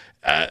 vibe.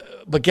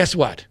 But guess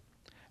what?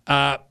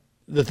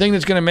 The thing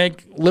that's going to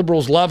make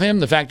liberals love him,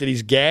 the fact that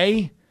he's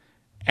gay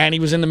and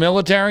he was in the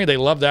military, they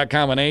love that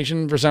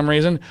combination for some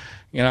reason.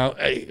 You know,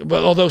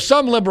 but although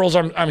some liberals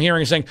I'm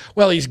hearing saying,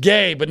 well, he's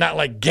gay, but not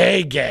like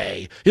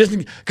gay.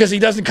 Because he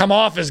doesn't come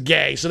off as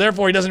gay, so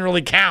therefore he doesn't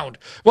really count.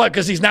 What,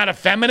 because he's not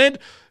effeminate?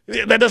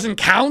 That doesn't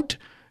count?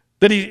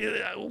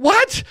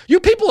 What? You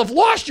people have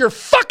lost your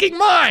fucking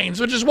minds,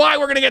 which is why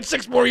we're going to get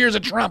 6 more years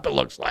of Trump, it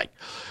looks like.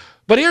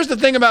 But here's the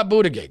thing about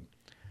Buttigieg.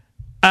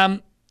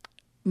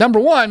 Number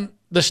one,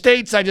 the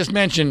states I just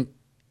mentioned,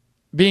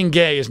 being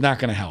gay is not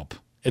going to help.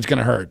 It's going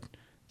to hurt.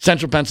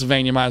 Central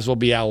Pennsylvania might as well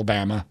be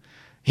Alabama.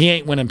 He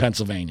ain't winning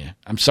Pennsylvania.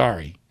 I'm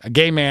sorry. A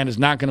gay man is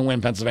not going to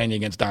win Pennsylvania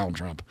against Donald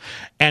Trump.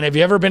 And have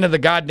you ever been to the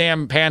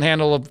goddamn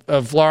panhandle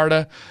of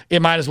Florida?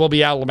 It might as well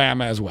be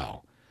Alabama as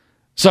well.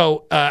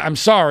 So I'm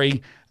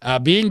sorry.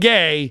 Being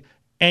gay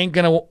ain't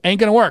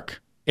gonna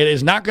work. It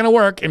is not going to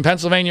work in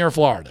Pennsylvania or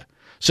Florida.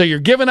 So you're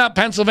giving up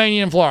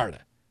Pennsylvania and Florida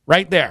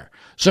right there.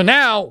 So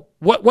now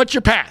what's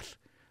your path?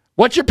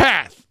 What's your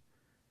path?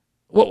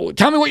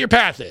 Tell me what your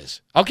path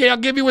is. Okay, I'll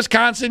give you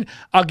Wisconsin.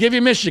 I'll give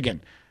you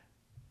Michigan.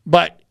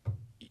 But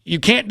you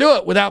can't do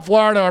it without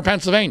Florida or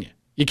Pennsylvania.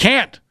 You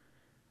can't.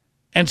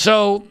 And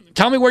so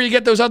tell me where you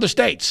get those other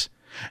states.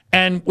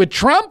 And with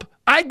Trump,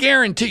 I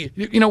guarantee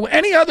you,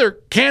 any other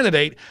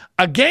candidate,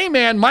 a gay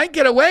man might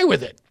get away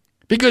with it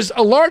because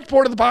a large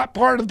part of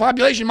the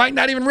population might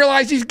not even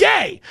realize he's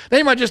gay.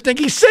 They might just think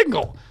he's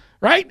single.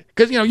 Right?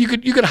 Because, you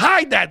could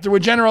hide that through a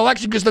general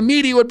election because the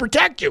media would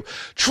protect you.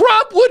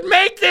 Trump would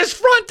make this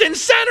front and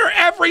center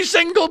every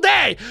single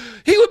day.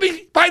 He would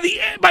be, by the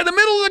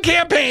middle of the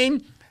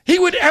campaign, he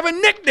would have a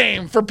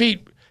nickname for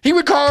Pete. He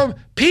would call him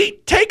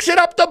Pete Takes It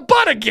Up the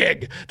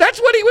Buttigieg.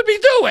 That's what he would be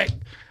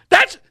doing.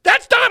 That's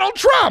Donald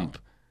Trump.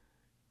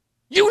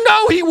 You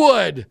know he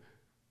would.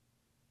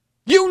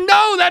 You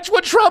know that's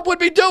what Trump would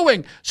be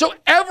doing. So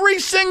every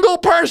single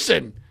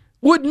person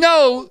would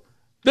know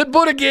that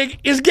Buttigieg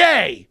is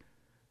gay.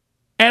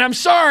 And I'm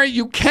sorry,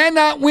 you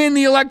cannot win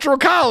the Electoral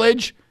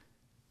College.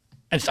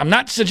 And I'm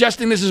not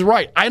suggesting this is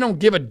right. I don't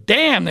give a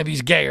damn if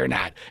he's gay or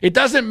not. It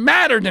doesn't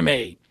matter to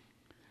me.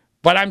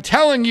 But I'm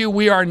telling you,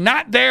 we are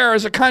not there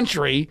as a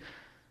country,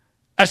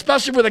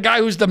 especially with a guy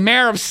who's the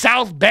mayor of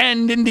South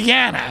Bend,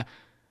 Indiana,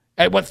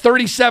 at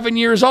 37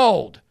 years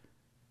old.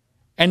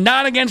 And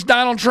not against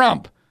Donald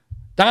Trump.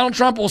 Donald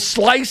Trump will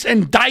slice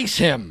and dice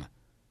him.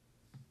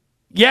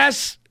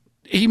 Yes,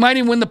 he might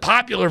even win the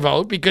popular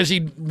vote because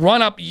he'd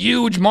run up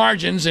huge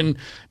margins in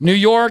New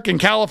York and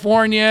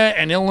California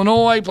and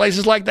Illinois,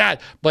 places like that,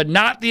 but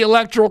not the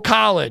Electoral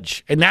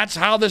College. And that's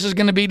how this is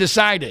going to be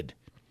decided.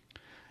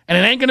 And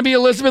it ain't going to be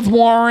Elizabeth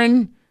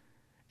Warren,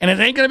 and it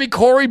ain't going to be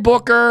Cory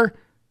Booker.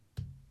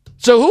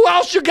 So who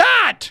else you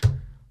got?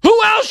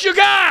 Who else you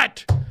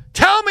got?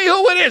 Tell me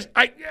who it is.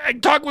 I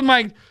talked with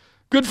my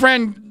good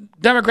friend,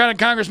 Democratic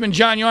Congressman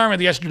John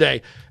Yarmuth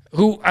yesterday,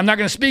 who I'm not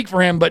going to speak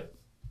for him, but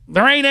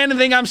there ain't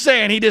anything I'm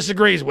saying he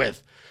disagrees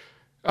with.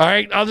 All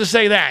right? I'll just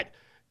say that.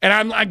 And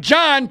I'm like,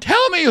 John,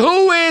 tell me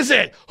who is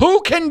it?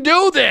 Who can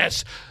do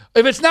this?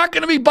 If it's not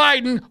going to be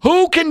Biden,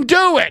 who can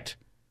do it?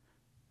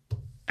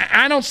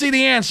 I don't see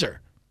the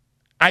answer.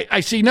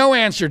 I see no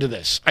answer to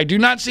this. I do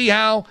not see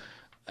how,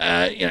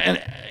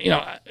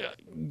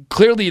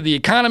 clearly the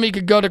economy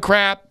could go to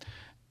crap,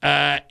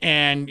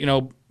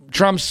 and,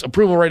 Trump's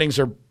approval ratings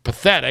are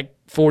pathetic,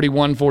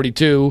 41,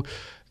 42.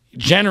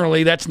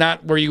 Generally, that's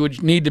not where you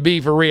would need to be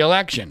for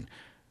re-election.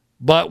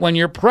 But when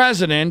you're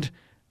president,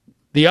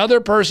 the other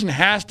person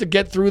has to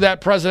get through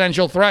that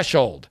presidential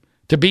threshold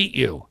to beat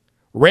you.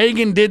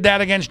 Reagan did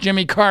that against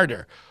Jimmy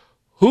Carter.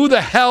 Who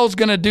the hell's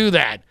going to do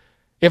that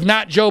if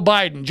not Joe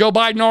Biden? Joe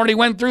Biden already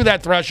went through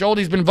that threshold.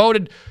 He's been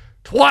voted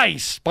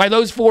twice by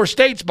those 4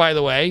 states, by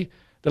the way,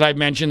 that I've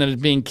mentioned that is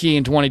being key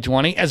in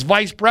 2020 as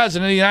vice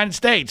president of the United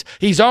States.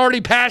 He's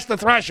already passed the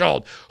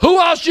threshold. Who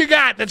else you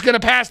got that's going to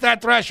pass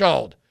that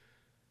threshold?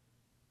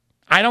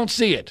 I don't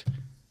see it.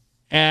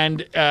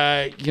 And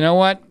you know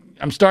what?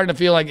 I'm starting to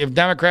feel like if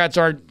Democrats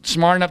aren't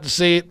smart enough to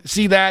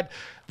see that,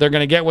 they're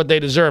going to get what they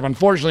deserve.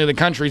 Unfortunately, the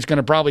country's going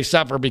to probably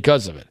suffer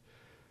because of it.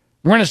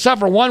 We're going to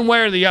suffer one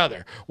way or the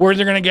other, where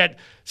they're going to get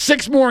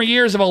 6 more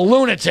years of a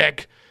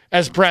lunatic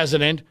as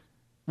president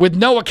with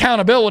no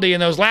accountability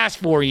in those last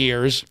 4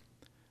 years,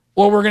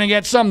 or we're going to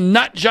get some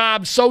nut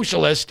job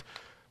socialist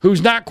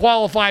who's not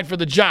qualified for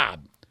the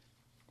job.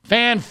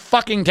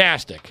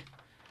 Fan-fucking-tastic.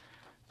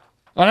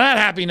 On that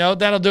happy note,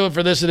 that'll do it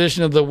for this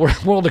edition of the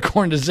World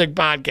According to Zig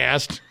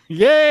podcast.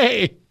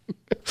 Yay!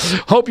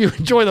 Hope you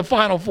enjoy the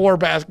Final Four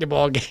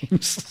basketball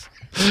games.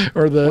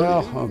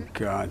 Oh,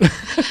 God.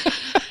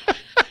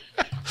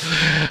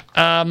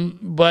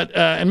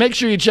 And make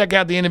sure you check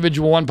out the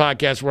Individual One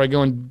podcast, where I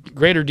go in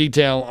greater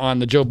detail on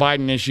the Joe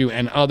Biden issue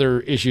and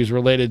other issues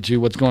related to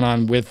what's going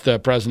on with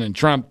President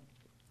Trump.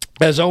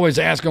 As always,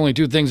 I ask only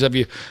 2 things of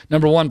you.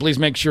 Number 1, please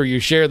make sure you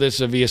share this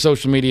via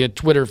social media,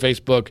 Twitter,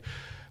 Facebook,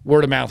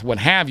 word of mouth, what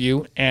have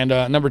you. And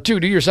number 2,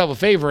 do yourself a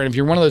favor. And if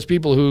you're one of those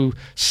people who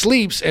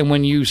sleeps, and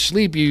when you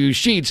sleep, you use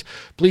sheets,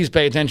 please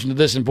pay attention to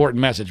this important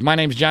message. My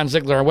name is John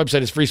Ziegler. Our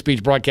website is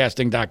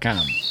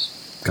freespeechbroadcasting.com.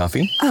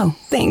 Coffee? Oh,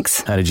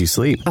 thanks. How did you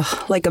sleep?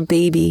 Ugh, like a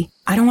baby.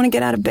 I don't want to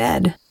get out of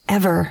bed.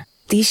 Ever.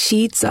 These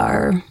sheets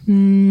are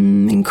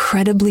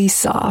incredibly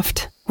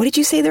soft. What did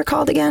you say they're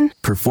called again?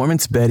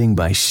 Performance bedding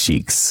by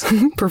Sheiks.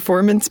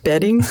 Performance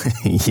bedding?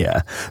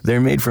 Yeah, they're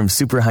made from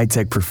super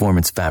high-tech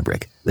performance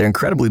fabric. They're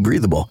incredibly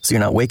breathable, so you're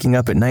not waking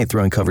up at night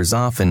throwing covers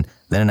off and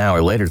then an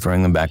hour later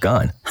throwing them back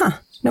on. Huh,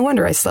 no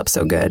wonder I slept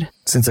so good.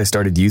 Since I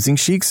started using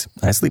Sheiks,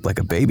 I sleep like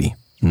a baby.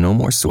 No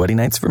more sweaty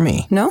nights for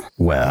me. No?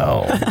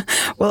 Well...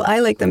 Well, I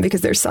like them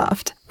because they're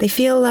soft. They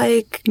feel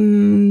like,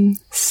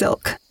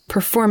 silk.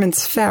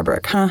 Performance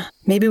fabric, huh?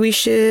 Maybe we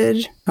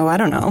should... Oh, I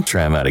don't know.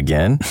 Try them out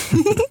again?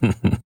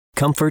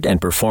 Comfort and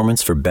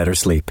performance for better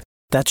sleep.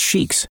 That's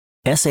Sheiks.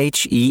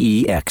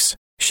 S-H-E-E-X.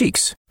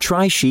 Sheiks.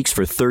 Try Sheiks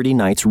for 30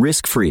 nights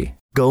risk-free.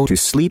 Go to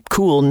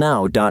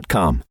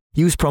sleepcoolnow.com.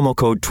 Use promo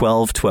code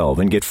 1212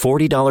 and get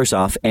 $40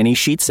 off any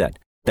sheet set.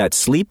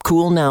 That's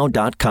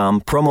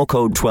sleepcoolnow.com, promo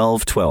code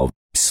 1212.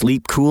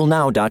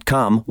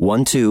 Sleepcoolnow.com,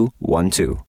 1212.